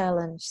 Such a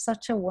challenge,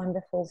 such a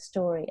wonderful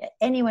story.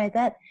 Anyway,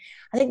 I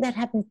think that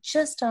happened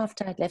just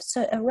after I'd left.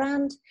 So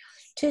around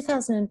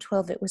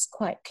 2012, it was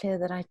quite clear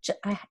that I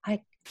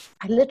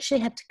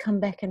literally had to come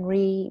back and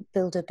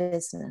rebuild a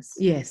business.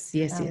 Yes.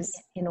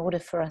 In order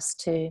for us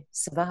to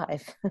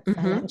survive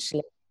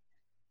financially.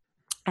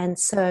 And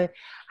so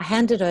I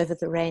handed over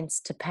the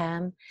reins to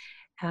Pam,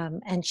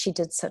 and she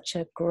did such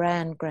a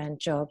grand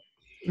job.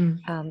 And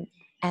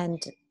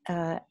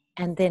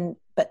then,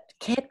 but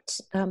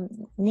kept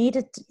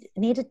needed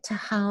to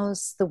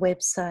house the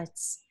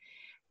websites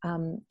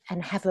and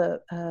have a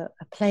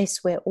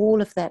place where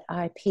all of that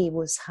IP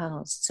was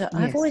housed. So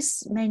I've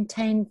always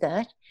maintained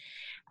that.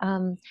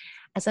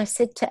 As I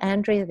said to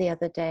Andrea the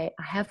other day,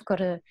 I have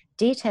got a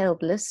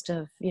detailed list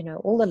of,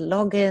 all the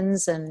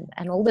logins and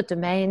all the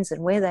domains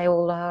and where they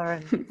all are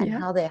and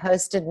how they're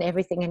hosted and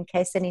everything, in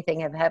case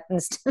anything ever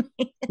happens to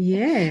me.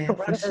 Yeah,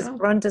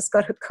 Rhonda's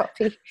got a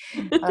copy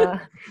so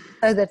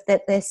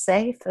that they're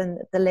safe and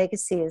the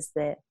legacy is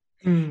there.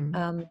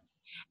 And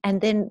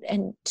then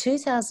in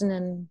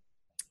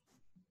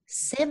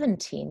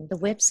 2017, the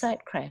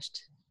website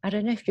crashed. I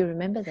don't know if you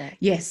remember that.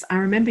 Yes, I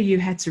remember you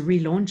had to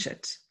relaunch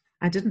it.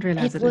 I didn't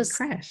realize it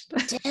crashed.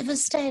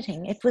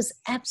 Devastating. It was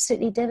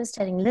absolutely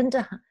devastating.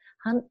 Linda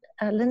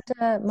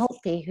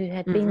Maltby, who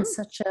had been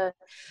such a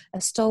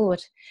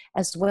stalwart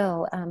as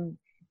well,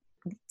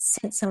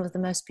 sent some of the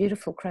most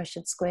beautiful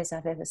crocheted squares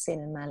I've ever seen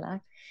in my life.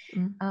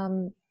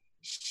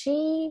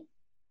 She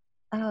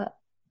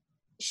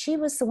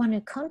was the one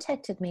who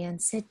contacted me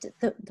and said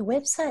the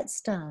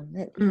website's down,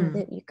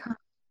 that you can't.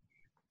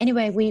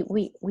 Anyway,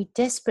 we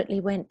desperately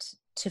went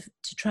to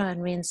try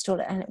and reinstall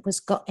it, and it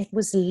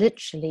was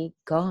literally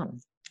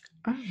gone.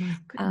 Oh my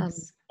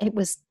goodness. It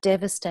was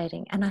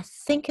devastating. And I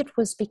think it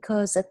was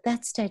because at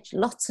that stage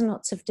lots and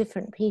lots of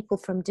different people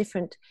from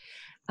different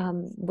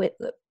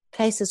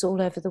places all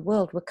over the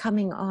world were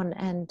coming on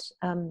and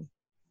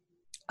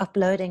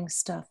uploading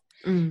stuff.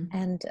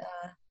 And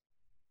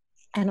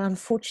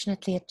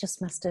unfortunately it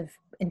just must have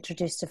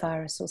introduced a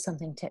virus or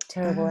something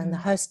terrible, and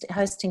the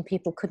hosting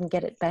people couldn't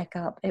get it back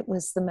up. It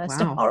was the most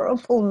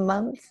horrible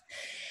month.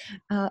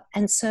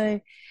 And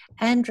so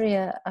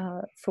Andrea,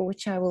 for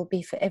which I will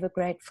be forever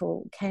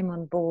grateful, came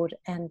on board,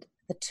 and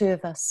the two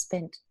of us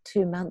spent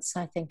 2 months,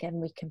 I think, and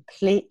we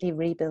completely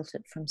rebuilt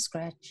it from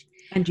scratch.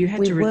 And you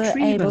had to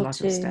retrieve a lot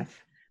of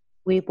stuff.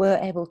 We were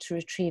able to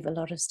retrieve a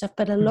lot of stuff,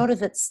 but a lot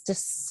of it's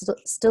just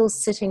still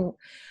sitting,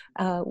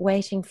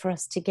 waiting for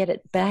us to get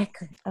it back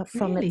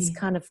from its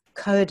kind of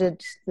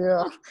coded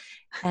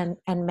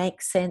and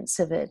make sense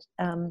of it.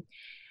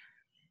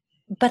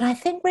 But I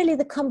think really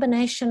the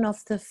combination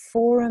of the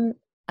forum,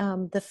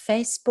 the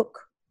Facebook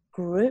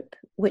group,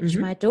 which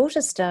my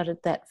daughter started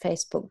that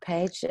Facebook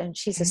page, and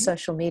she's a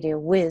social media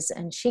whiz,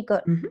 and she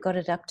got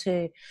it up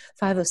to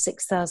 5,000 or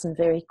 6,000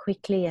 very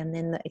quickly, and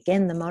then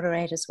again the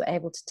moderators were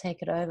able to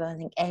take it over. I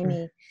think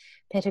Amy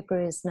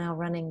Pettigrew is now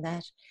running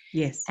that.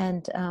 Yes.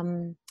 And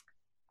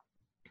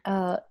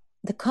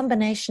the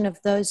combination of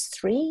those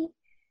three,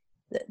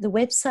 the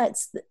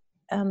websites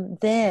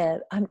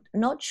there, I'm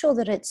not sure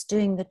that it's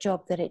doing the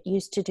job that it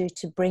used to do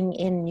to bring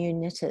in new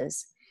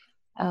knitters,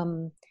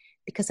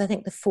 because I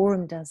think the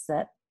forum does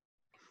that.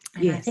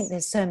 And I think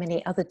there's so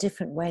many other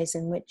different ways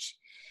in which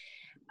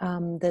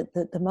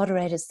the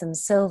moderators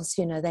themselves,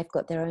 they've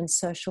got their own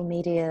social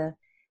media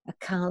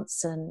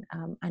accounts. And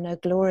I know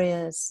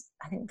Gloria's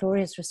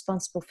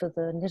responsible for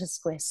the Knit a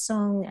Square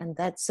song, and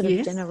that sort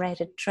of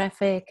generated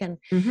traffic. And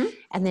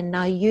then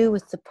now you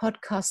with the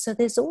podcast. So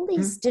there's all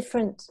these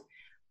different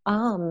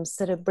arms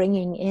that are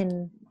bringing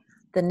in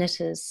the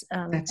knitters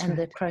and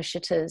the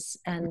crocheters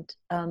and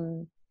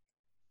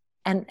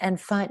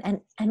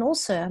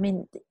also, I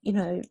mean,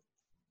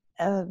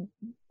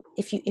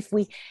 if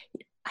we,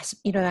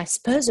 I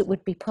suppose it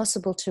would be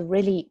possible to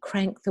really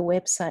crank the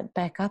website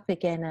back up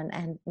again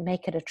and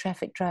make it a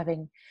traffic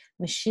driving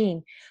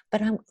machine.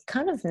 But I'm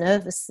kind of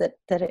nervous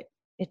that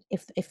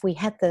if we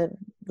had the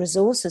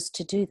resources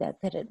to do that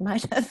it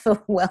might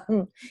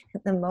overwhelm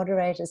the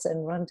moderators in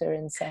Rhonda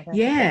in South Africa.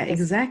 Yeah,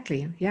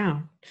 exactly.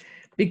 Yeah.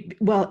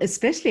 Well,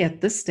 especially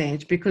at this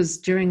stage, because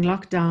during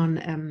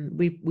lockdown,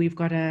 we've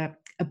got a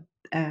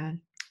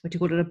what do you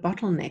call it, a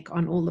bottleneck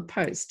on all the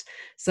post.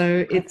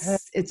 So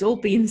it's all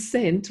been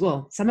sent.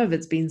 Well, some of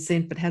it's been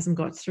sent, but hasn't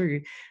got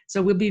through.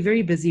 So we'll be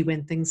very busy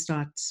when things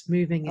start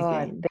moving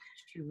again.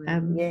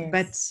 Yes.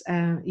 But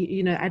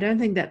I don't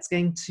think that's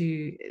going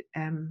to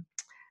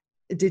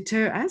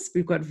deter us.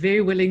 We've got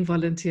very willing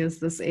volunteers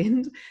this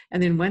end,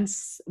 and then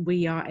once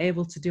we are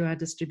able to do our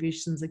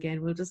distributions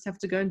again, we'll just have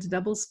to go into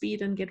double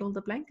speed and get all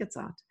the blankets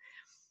out.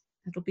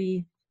 It'll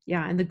be,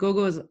 yeah, and the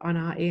Gogos on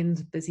our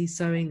end busy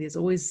sewing. There's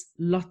always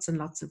lots and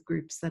lots of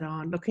groups that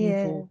are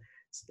looking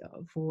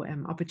for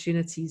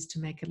opportunities to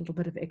make a little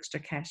bit of extra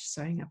cash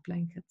sewing up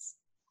blankets.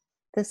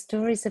 The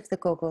stories of the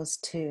Gogos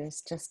too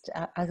is just,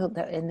 I thought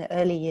that in the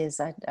early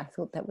years, I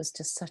thought that was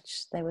just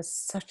they were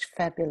such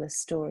fabulous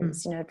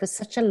stories. It was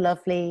such a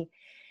lovely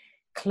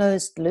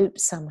closed loop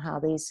somehow.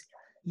 These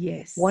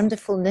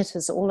wonderful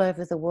knitters all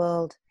over the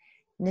world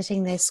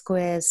knitting their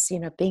squares,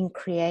 being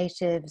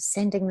creative,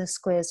 sending the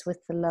squares with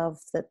the love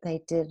that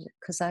they did.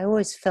 Because I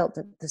always felt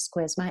that the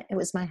squares, it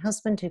was my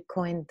husband who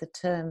coined the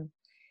term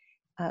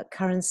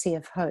currency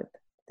of hope,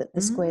 that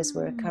the squares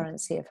were a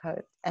currency of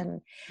hope.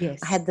 And I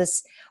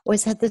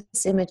always had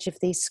this image of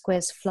these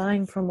squares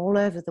flying from all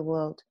over the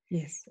world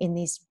in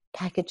these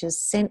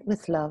packages, sent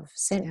with love,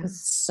 sent with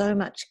so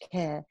much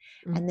care.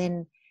 And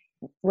then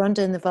Rhonda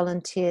and the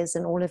volunteers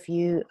and all of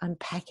you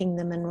unpacking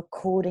them and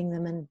recording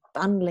them and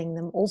bundling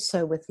them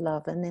also with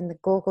love. And then the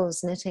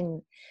Gogos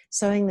knitting,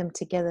 sewing them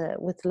together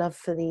with love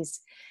for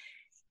these,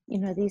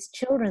 these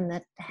children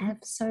that have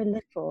so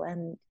little,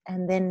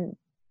 and then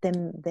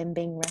them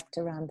being wrapped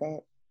around their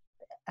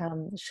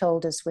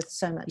shoulders with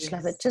so much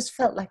love. It just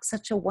felt like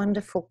such a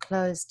wonderful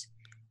closed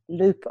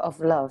loop of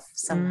love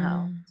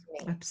somehow.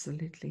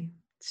 Absolutely.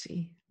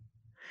 Gee.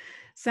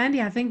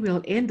 Sandy, I think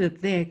we'll end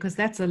it there, because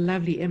that's a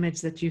lovely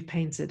image that you've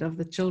painted of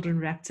the children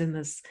wrapped in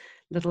this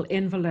little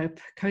envelope,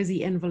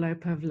 cozy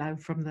envelope of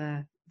love from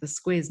the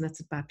squares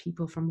knitted by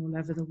people from all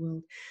over the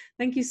world.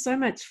 Thank you so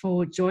much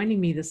for joining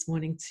me this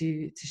morning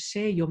to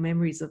share your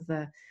memories of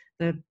the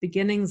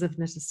beginnings of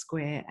Knit a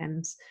Square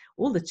and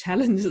all the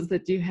challenges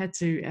that you had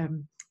to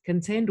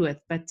contend with.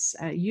 But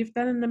you've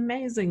done an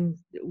amazing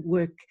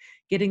work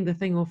getting the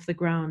thing off the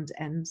ground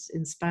and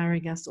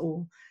inspiring us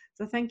all.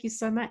 So thank you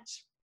so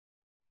much.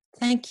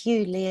 Thank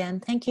you,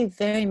 Leanne. Thank you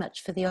very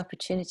much for the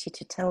opportunity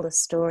to tell the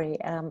story.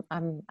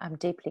 I'm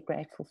deeply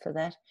grateful for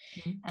that.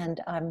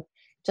 And I'm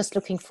just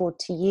looking forward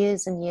to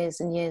years and years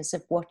and years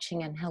of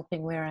watching and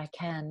helping where I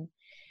can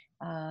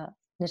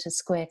Knit a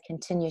Square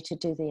continue to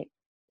do the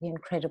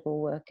incredible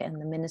work and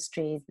the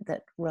ministry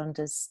that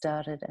Rhonda's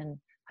started and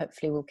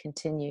hopefully will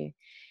continue.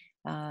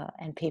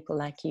 And people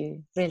like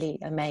you, really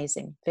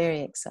amazing, very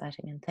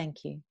exciting, and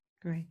thank you.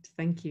 Great,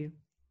 thank you.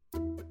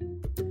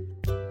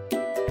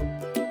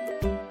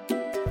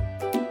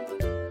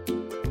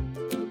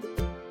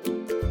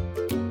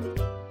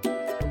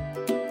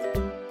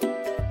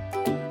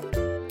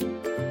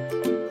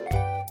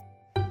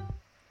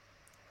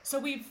 So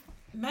we've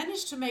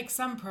managed to make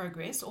some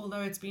progress,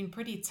 although it's been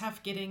pretty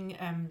tough getting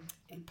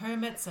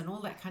permits and all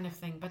that kind of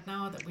thing. But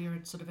now that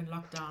we're sort of in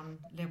lockdown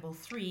level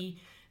 3,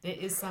 there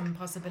is some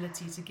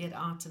possibility to get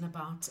out and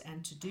about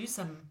and to do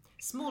some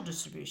small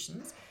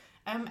distributions.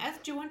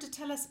 Eth, do you want to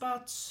tell us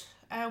about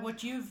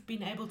what you've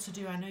been able to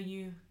do? I know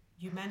you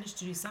managed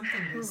to do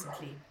something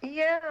recently.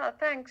 Yeah,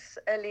 thanks,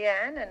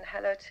 Leanne, and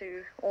hello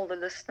to all the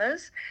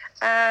listeners.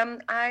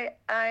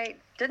 I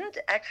didn't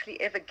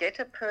actually ever get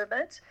a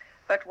permit,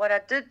 but what I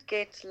did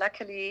get,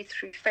 luckily,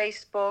 through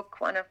Facebook,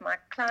 one of my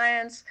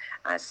clients,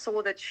 I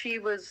saw that she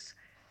was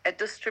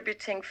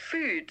distributing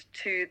food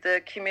to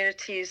the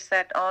communities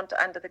that aren't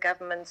under the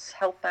government's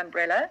help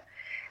umbrella.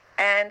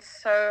 And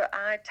so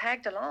I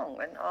tagged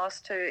along and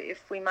asked her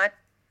if we might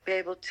be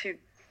able to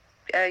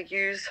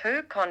use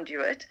her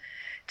conduit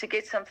to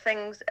get some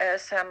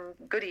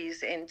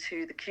goodies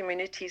into the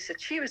communities that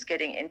she was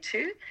getting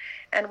into.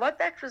 And what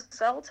that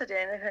resulted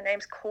in, her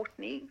name's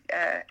Courtney,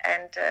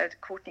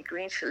 Courtney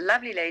Green, she's a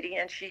lovely lady,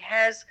 and she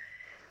has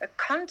a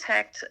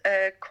contact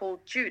called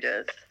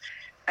Judith,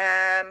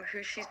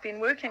 who she's been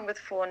working with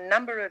for a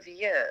number of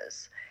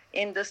years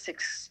in this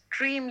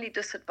extremely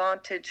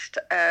disadvantaged,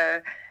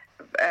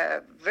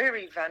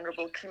 very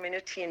vulnerable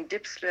community in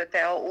Diepsloot. They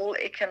are all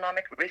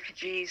economic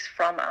refugees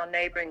from our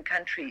neighboring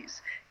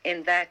countries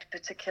in that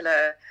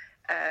particular,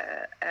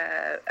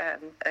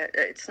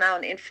 it's now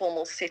an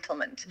informal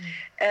settlement.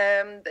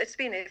 It's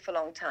been there for a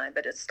long time,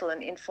 but it's still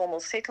an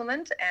informal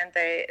settlement, and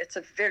it's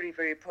a very,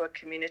 very poor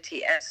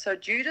community. And so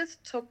Judith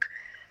took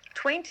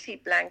 50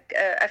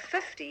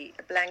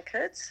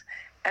 blankets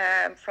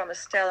from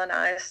Estelle and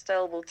I.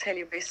 Estelle will tell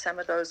you where some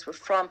of those were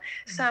from.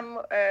 Some,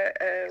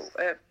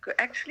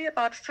 actually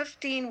about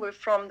 15 were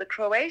from the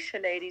Croatia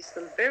ladies,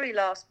 the very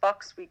last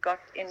box we got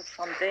in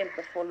from them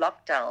before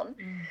lockdown.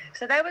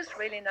 So that was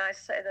really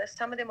nice.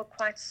 Some of them were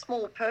quite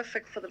small,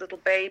 perfect for the little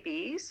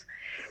babies.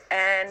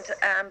 And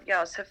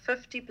so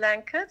 50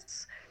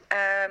 blankets.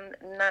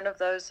 None of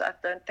those I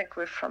don't think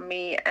were from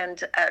me,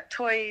 and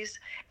toys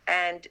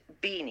and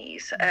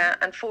beanies.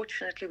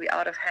 Unfortunately, we're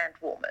out of hand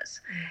warmers.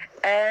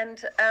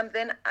 And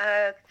then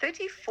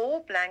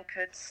 34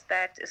 blankets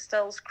that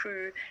Estelle's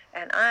crew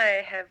and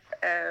I have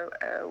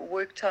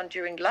worked on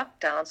during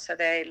lockdown, so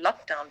they're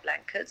lockdown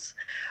blankets,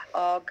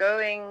 are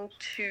going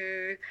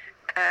to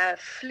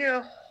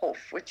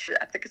Fleurhof, which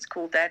I think it's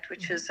called that,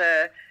 which is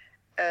a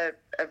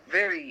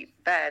very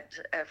bad,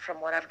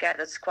 from what I've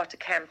gathered, squatter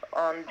camp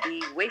on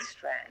the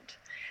West Rand.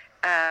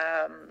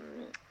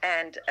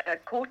 And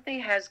Courtney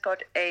has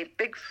got a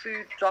big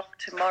food drop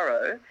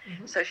tomorrow,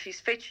 so she's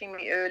fetching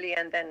me early,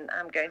 and then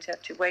I'm going to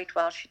have to wait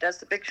while she does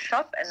the big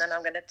shop, and then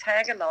I'm going to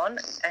tag along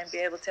and be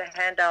able to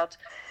hand out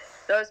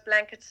those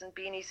blankets and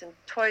beanies and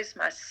toys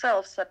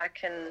myself, so that I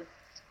can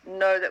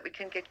know that we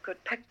can get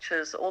good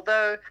pictures.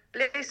 Although,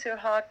 bless her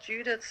heart,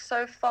 Judith,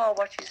 so far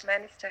what she's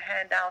managed to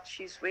hand out,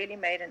 she's really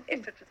made an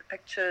effort with the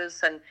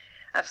pictures, and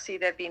I've seen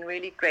they've been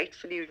really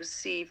gratefully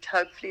received.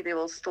 Hopefully there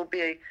will still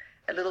be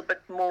a little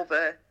bit more of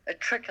a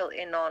trickle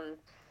in on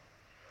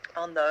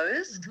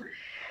those.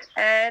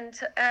 And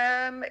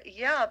then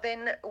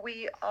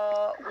we have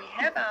our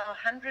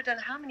 100, and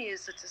how many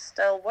is it,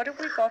 Estelle? What have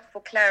we got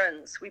for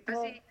Clarence? We're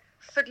busy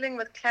fiddling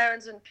with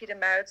Clarence and Peter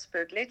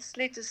Maritzburg. Let's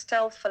let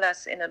Estelle fill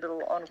us in a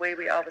little on where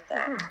we are with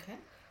that. Okay.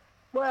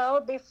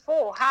 Well,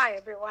 hi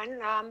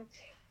everyone.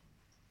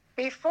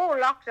 Before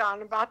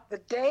lockdown, about the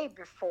day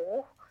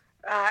before,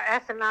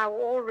 Ath and I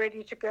were all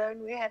ready to go,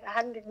 and we had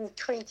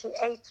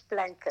 128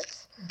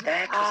 blankets.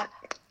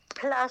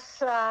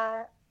 Plus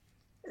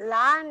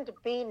lined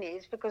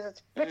beanies, because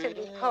it's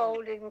bitterly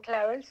cold in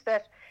Clarence,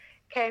 that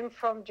came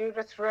from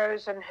Judith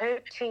Rose and her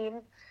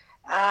team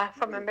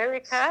from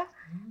America.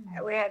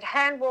 We had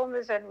hand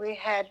warmers, and we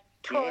had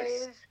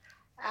toys,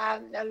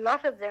 a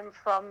lot of them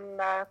from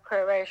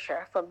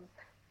Croatia, from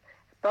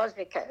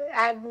Bosnica.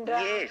 And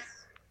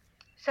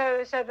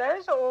so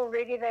those are all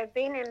ready. They've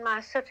been in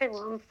my sitting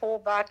room for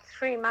about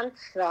 3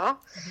 months now.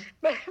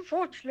 But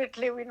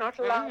fortunately, we're not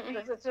allowed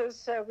visitors,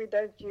 so we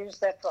don't use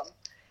that one.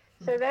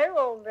 So they're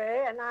all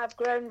there, and I've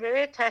grown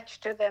very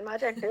attached to them. I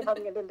don't know if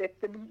I'm going to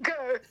let them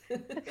go.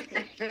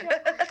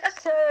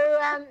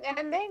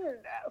 And then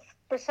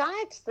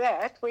besides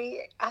that,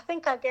 I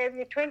think I gave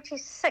you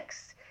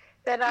 26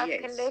 that I've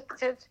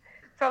collected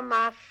from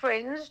my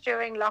friends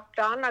during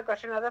lockdown. I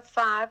got another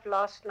 5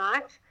 last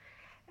night.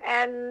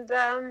 And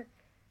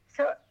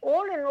so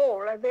all in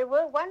all, there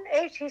were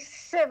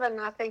 187,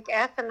 I think,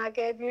 Ath, and I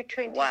gave you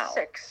 26. Wow.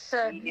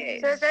 So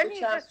there's only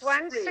just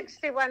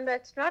 161.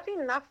 That's not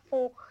enough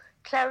for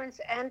Clarence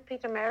and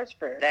Peter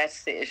Maritzburg.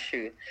 That's the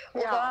issue.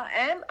 Although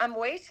I'm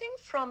waiting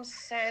from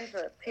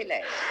Sandra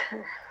Pillay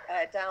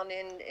down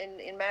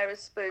in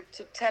Maritzburg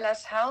to tell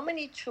us how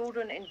many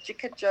children in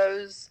Jika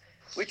Joe's,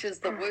 which is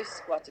the worst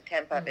squatter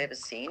camp I've ever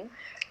seen,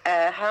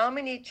 how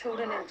many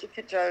children in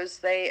Jika Joe's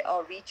they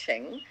are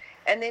reaching.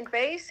 And then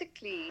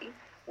basically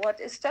what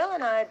Estelle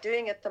and I are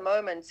doing at the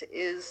moment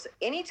is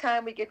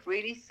anytime we get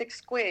really thick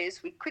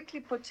squares, we quickly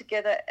put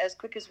together as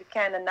quick as we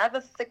can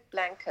another thick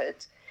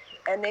blanket,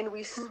 and then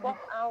we swap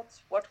out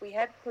what we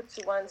had put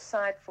to one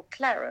side for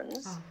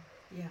Clarence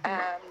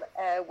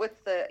with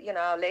the,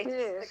 our latest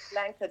thick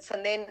blankets.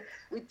 And then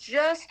we're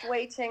just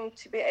waiting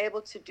to be able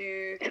to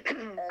do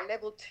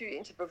level 2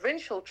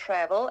 interprovincial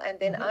travel. And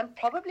then I'm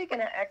probably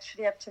going to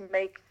actually have to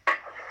make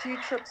 2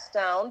 trips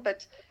down.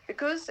 But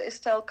because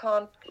Estelle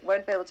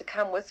won't be able to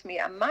come with me,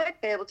 I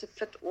might be able to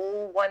fit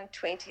all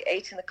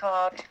 128 in the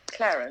car to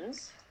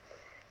Clarence.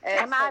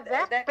 Am I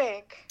that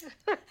big?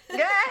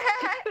 Yeah.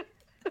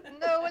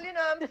 No, well,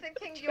 I'm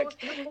thinking your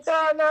suitcase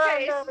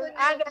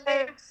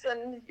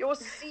and your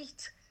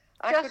seat.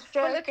 I could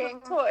fill it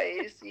with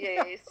toys,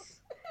 yes.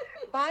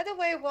 By the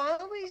way,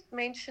 while we're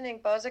mentioning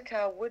Bosika,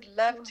 I would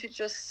love to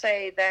just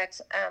say that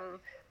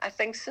I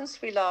think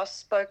since we last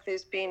spoke,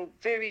 there's been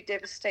very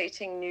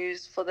devastating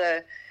news for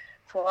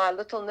our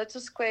little Knitter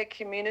Square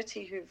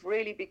community, who've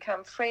really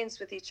become friends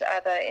with each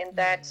other, in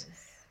that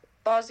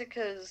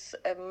Bosika's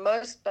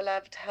most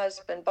beloved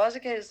husband.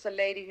 Bosika is the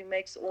lady who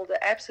makes all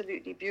the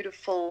absolutely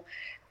beautiful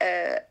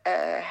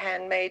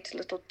handmade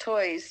little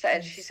toys,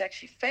 and she's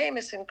actually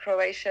famous in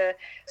Croatia.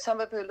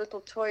 Some of her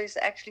little toys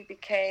actually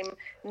became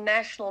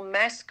national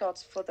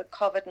mascots for the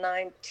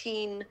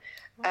COVID-19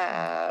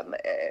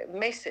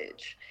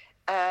 message.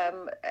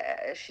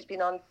 She's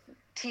been on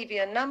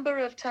TV a number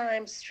of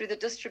times through the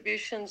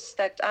distributions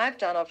that I've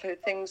done of her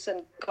things,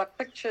 and got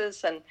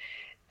pictures, and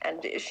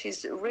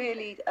she's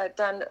really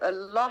done a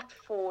lot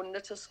for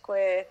Knitter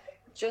Square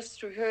just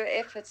through her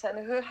efforts.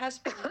 And her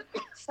husband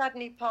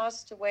suddenly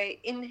passed away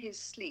in his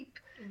sleep,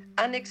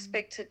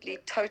 unexpectedly,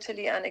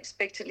 totally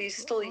unexpectedly.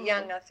 Still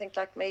young, I think,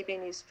 like maybe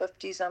in his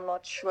 50s, I'm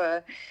not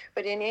sure.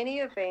 But in any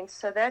event,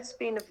 so that's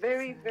been a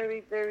very,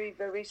 very, very,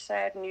 very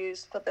sad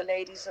news for the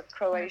ladies of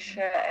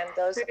Croatia and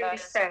those of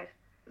us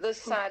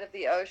this side of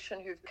the ocean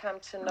who've come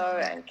to know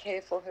and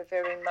care for her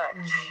very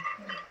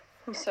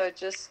much. So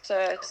just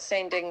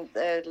sending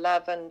the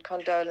love and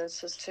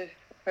condolences to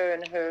her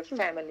and her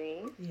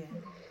family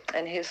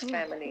and his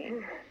family.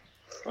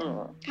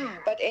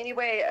 But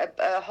anyway,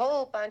 a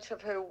whole bunch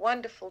of her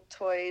wonderful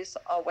toys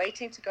are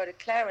waiting to go to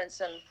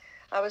Clarence. And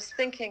I was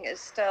thinking,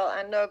 Estelle,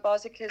 I know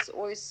Bozika is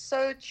always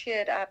so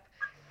cheered up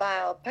by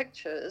our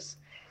pictures.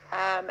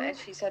 And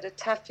she's had a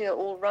tough year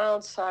all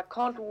round, so I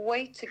can't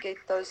wait to get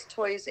those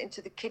toys into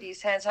the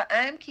kiddies' hands. I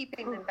am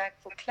keeping them back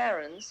for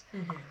Clarence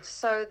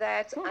so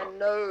that I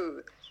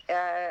know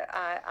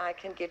I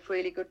can get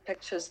really good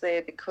pictures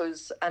there,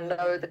 because I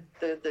know that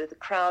the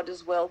crowd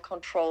is well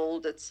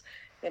controlled. It's,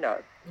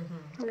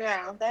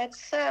 yeah,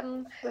 that's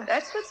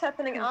what's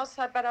happening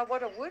outside. But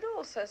what I would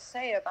also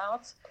say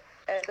about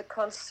the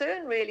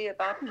concern really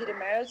about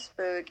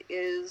Pietermaritzburg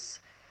is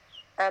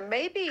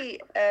maybe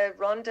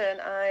Rhonda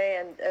and I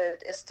and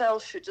Estelle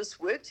should just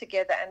work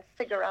together and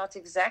figure out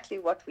exactly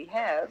what we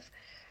have,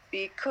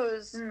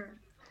 because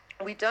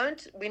we're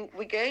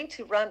going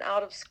to run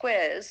out of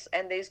squares,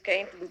 and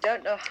we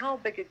don't know how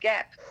big a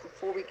gap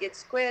before we get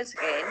squares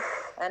again.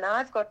 And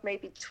I've got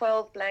maybe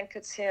 12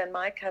 blankets here in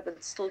my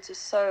cupboard still to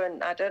sew,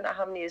 and I don't know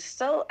how many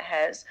Estelle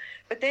has,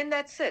 but then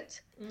that's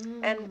it.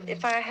 And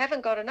if I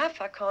haven't got enough,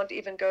 I can't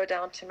even go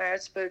down to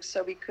Maritzburg,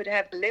 so we could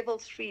have level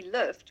 3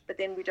 lift, but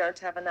then we don't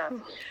have enough.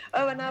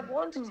 Oh, and I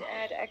wanted to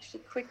add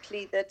actually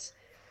quickly that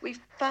we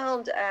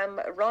found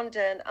Rhonda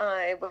and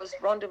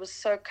Rhonda was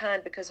so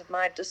kind because of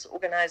my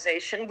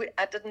disorganization.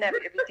 I didn't have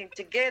everything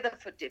together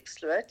for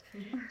Diepsloot.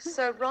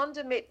 So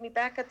Rhonda met me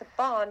back at the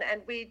barn,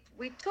 and we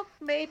took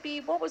maybe,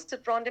 what was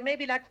it, Rhonda?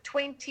 Maybe like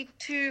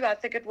 22, I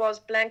think it was,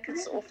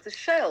 blankets off the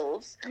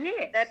shelves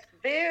that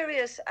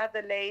various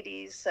other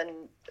ladies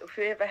and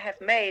whoever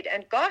have made.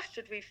 And gosh,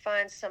 did we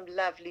find some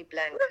lovely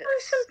blankets. Well,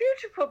 some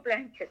beautiful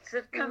blankets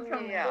that come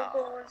from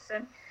Woolworths,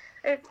 and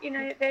they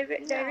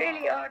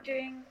really are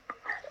doing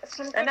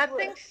some good and I work.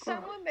 think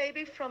some were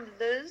maybe from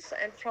Liz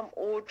and from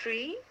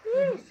Audrey.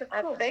 Yes, of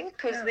I course. think,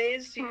 because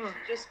theirs you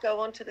just go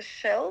onto the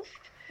shelf.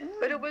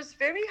 But it was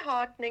very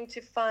heartening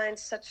to find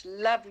such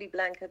lovely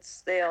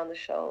blankets there on the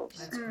shelves.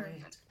 That's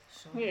great.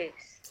 Sure. Yes,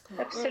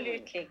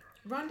 absolutely.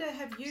 Rhonda,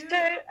 have you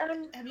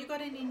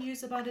got any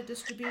news about a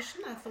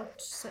distribution? I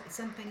thought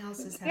something else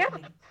is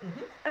happening.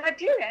 I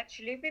do,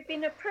 actually. We've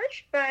been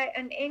approached by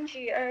an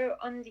NGO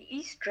on the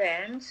East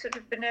Rand, sort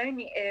of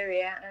Benoni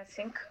area, I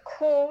think,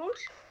 called,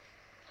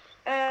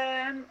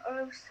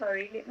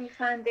 let me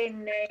find their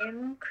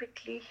name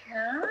quickly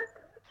here.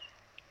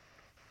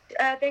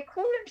 They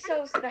call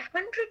themselves the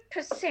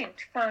 100%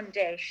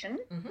 Foundation.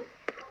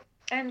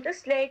 And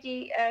this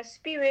lady,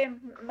 Spire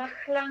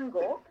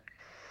Mahlango,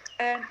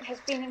 has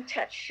been in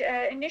touch.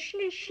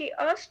 Initially, she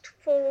asked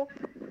for,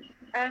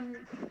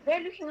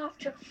 they're looking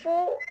after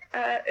 4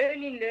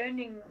 early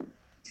learning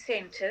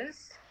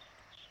centers.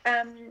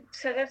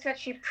 So that's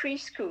actually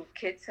preschool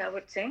kids, I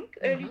would think,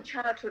 early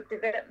childhood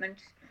development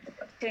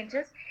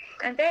centers.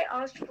 And they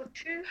asked for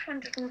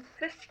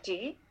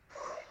 250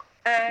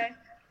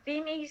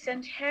 beanies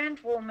and hand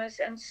warmers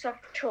and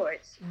soft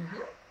toys.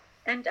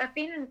 And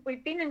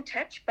we've been in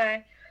touch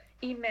by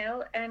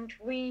email, and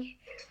we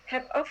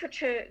have offered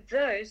her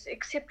those,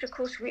 except of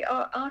course we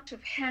are out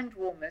of hand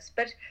warmers,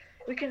 but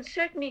we can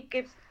certainly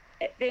give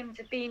them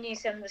the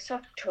beanies and the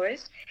soft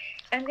toys,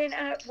 and then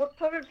we'll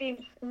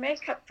probably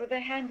make up for the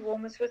hand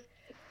warmers with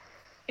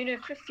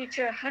 50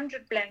 to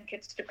 100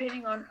 blankets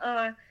depending on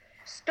our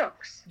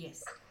stocks,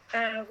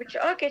 which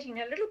are getting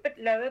a little bit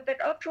lower,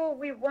 but after all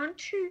we want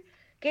to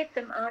get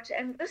them out,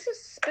 and this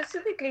is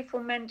specifically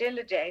for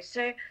Mandela Day,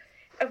 so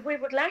we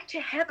would like to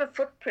have a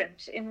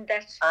footprint in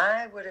that.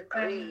 I would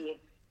agree.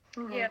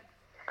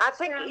 I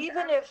think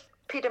even if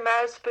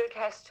Pietermaritzburg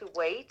has to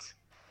wait,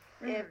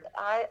 if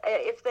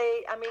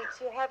they,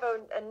 to have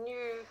a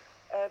new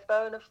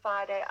bona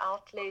fide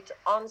outlet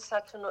on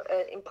such an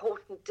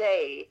important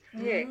day,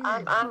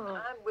 I'm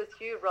with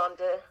you,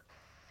 Rhonda.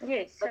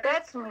 Yes, but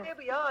that's where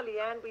we are,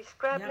 Leanne. We're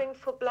scrabbling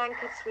for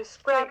blankets. We're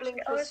scrabbling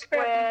for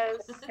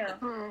squares.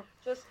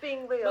 Just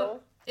being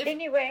real.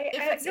 Anyway,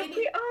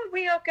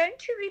 we are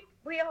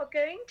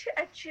going to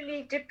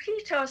actually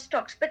deplete our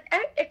stocks, but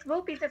it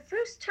will be the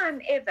first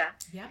time ever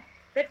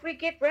that we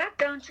get right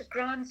down to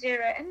ground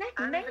zero, and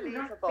that may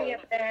not be a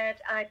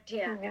bad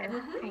idea.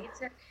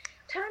 It's a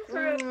time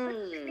for a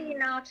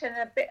clean out and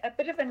a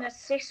bit of an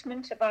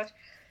assessment about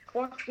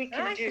what we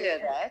can do.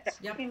 That.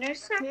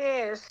 Yes.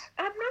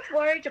 I'm not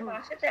worried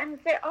about it, and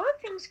there are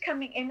things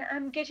coming in.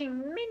 I'm getting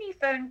many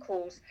phone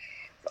calls.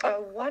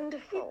 Oh,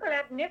 wonderful. People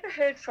I've never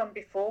heard from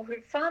before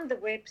who found the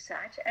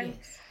website and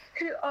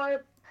who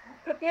are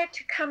prepared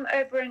to come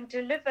over and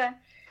deliver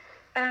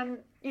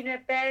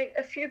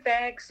a few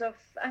bags of,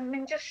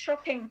 just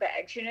shopping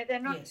bags. They're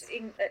not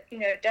in,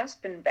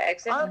 dustbin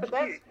bags. They're but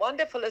that's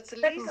wonderful. It's at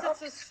least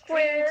it's a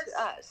square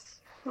to us.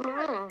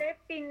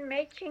 They've been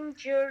making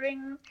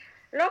during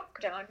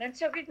lockdown, and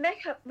so we're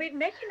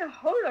making a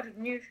whole lot of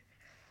new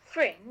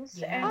friends.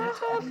 Yeah. And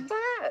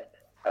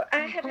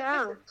I had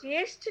a visit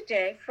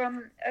yesterday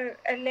from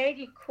a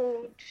lady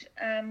called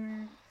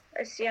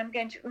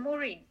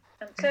Maureen.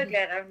 I'm so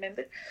glad I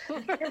remembered.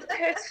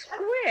 Her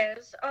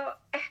squares are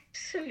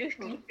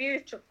absolutely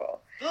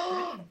beautiful.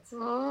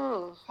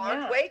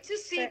 Can't wait to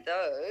see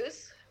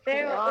those.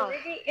 They're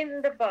already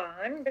in the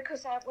barn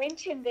because I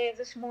went in there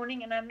this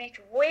morning and I met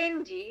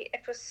Wendy.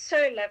 It was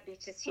so lovely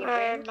to see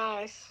Wendy.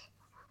 Nice.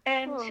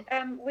 And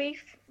we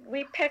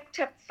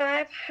picked up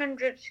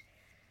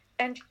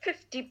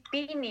 550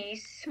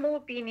 beanies,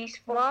 small beanies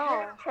for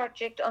her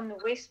project on the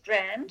West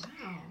Rand.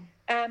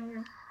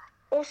 Wow.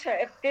 Also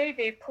a very,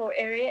 very poor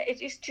area.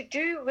 It is to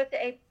do with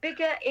a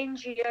bigger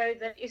NGO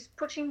that is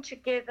putting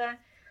together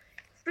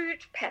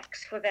food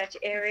packs for that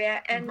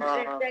area, and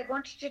they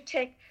wanted to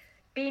take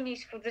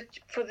beanies for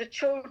the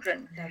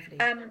children. Lovely.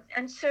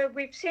 And so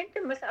we've sent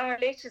them with our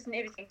letters and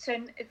everything.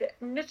 So the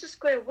Knit a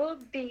Square will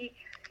be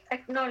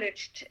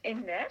acknowledged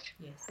in that.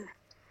 Yes.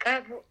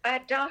 I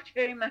doubt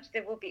very much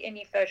there will be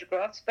any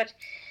photographs, but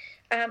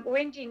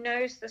Wendy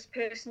knows this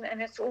person,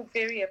 and it's all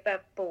very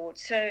above board.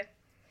 So.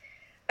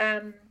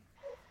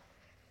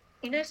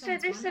 So there's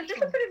wonderful. a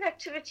little bit of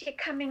activity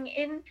coming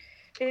in.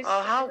 There's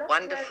how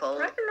wonderful.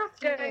 Quite a lot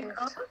going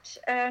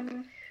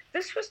on.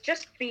 This was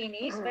just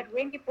beanies, but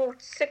Wendy bought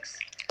 6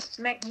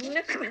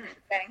 magnificent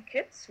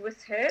blankets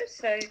with her.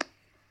 So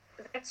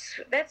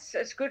that's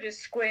as good as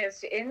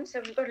squares in.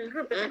 So we've got a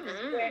little bit of a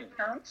square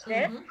count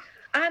there.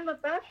 I'm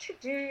about to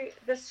do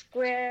the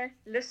square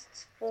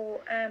lists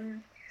for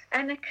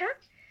Annika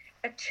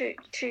to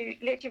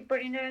let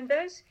everybody know. And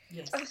those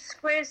are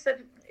squares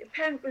that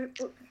apparently,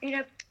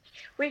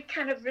 we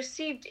kind of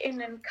received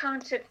in and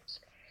counted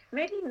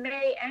maybe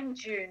May and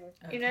June.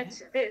 Okay.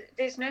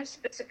 There's no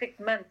specific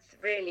month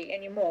really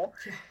anymore.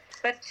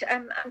 But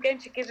I'm going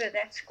to give her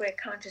that square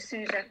count as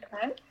soon as I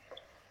can.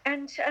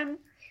 And so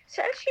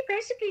actually,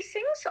 basically,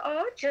 things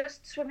are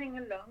just swimming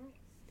along.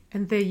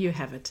 And there you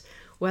have it.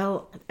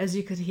 Well, as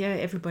you could hear,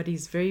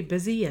 everybody's very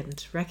busy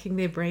and racking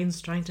their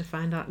brains trying to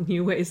find out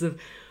new ways of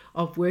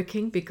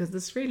working, because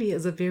this really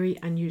is a very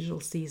unusual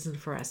season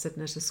for us at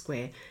Knit a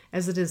Square,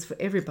 as it is for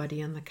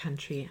everybody in the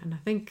country. And I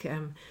think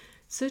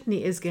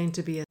certainly is going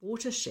to be a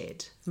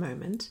watershed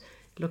moment.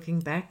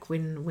 Looking back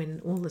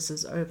when all this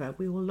is over,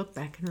 we will look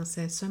back and we'll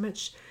say so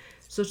much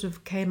sort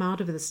of came out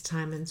of this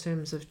time in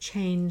terms of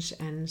change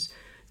and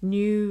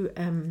new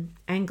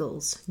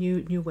angles,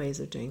 new ways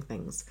of doing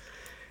things.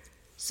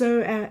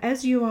 So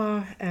as you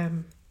are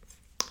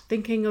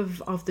thinking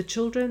of the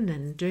children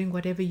and doing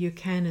whatever you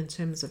can in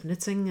terms of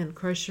knitting and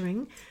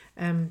crocheting,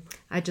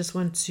 I just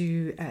want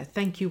to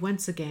thank you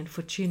once again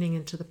for tuning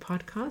into the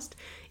podcast.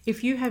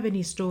 If you have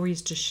any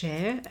stories to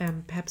share,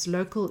 perhaps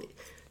local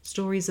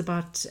stories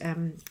about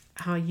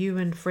how you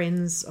and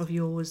friends of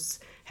yours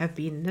have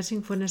been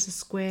knitting for Knit a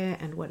Square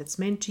and what it's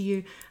meant to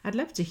you, I'd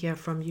love to hear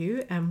from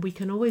you. We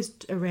can always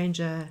arrange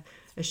a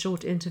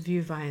short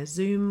interview via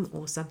Zoom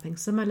or something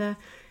similar,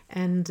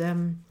 and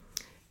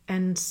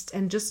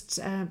just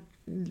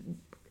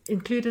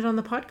include it on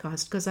the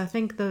podcast, because I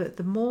think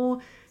the more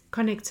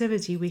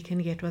connectivity we can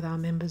get with our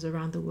members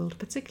around the world,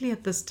 particularly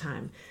at this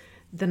time,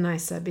 the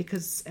nicer,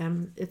 because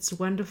it's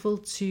wonderful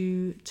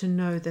to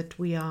know that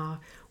we are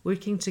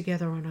working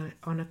together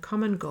on a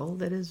common goal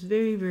that is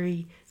very,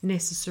 very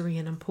necessary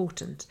and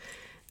important.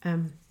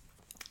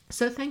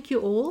 So thank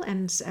you all,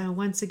 and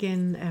once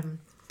again,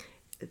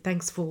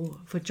 thanks for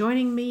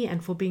joining me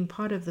and for being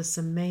part of this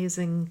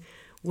amazing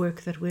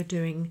work that we're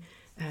doing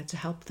to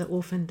help the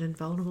orphaned and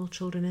vulnerable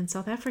children in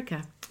South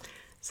Africa.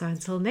 So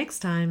until next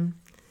time,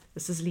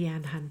 this is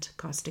Leanne Hunt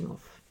casting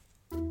off.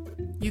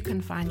 You can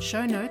find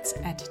show notes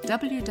at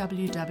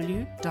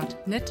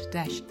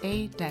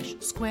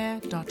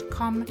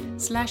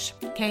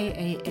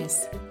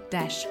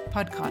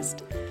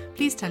www.knit-a-square.com/KAS-podcast.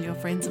 Please tell your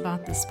friends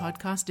about this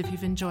podcast if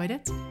you've enjoyed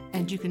it,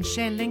 and you can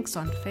share links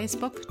on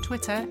Facebook,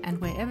 Twitter,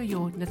 and wherever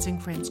your knitting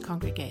friends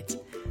congregate.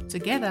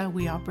 Together,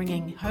 we are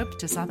bringing hope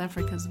to South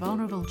Africa's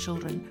vulnerable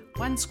children,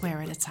 one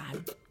square at a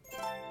time.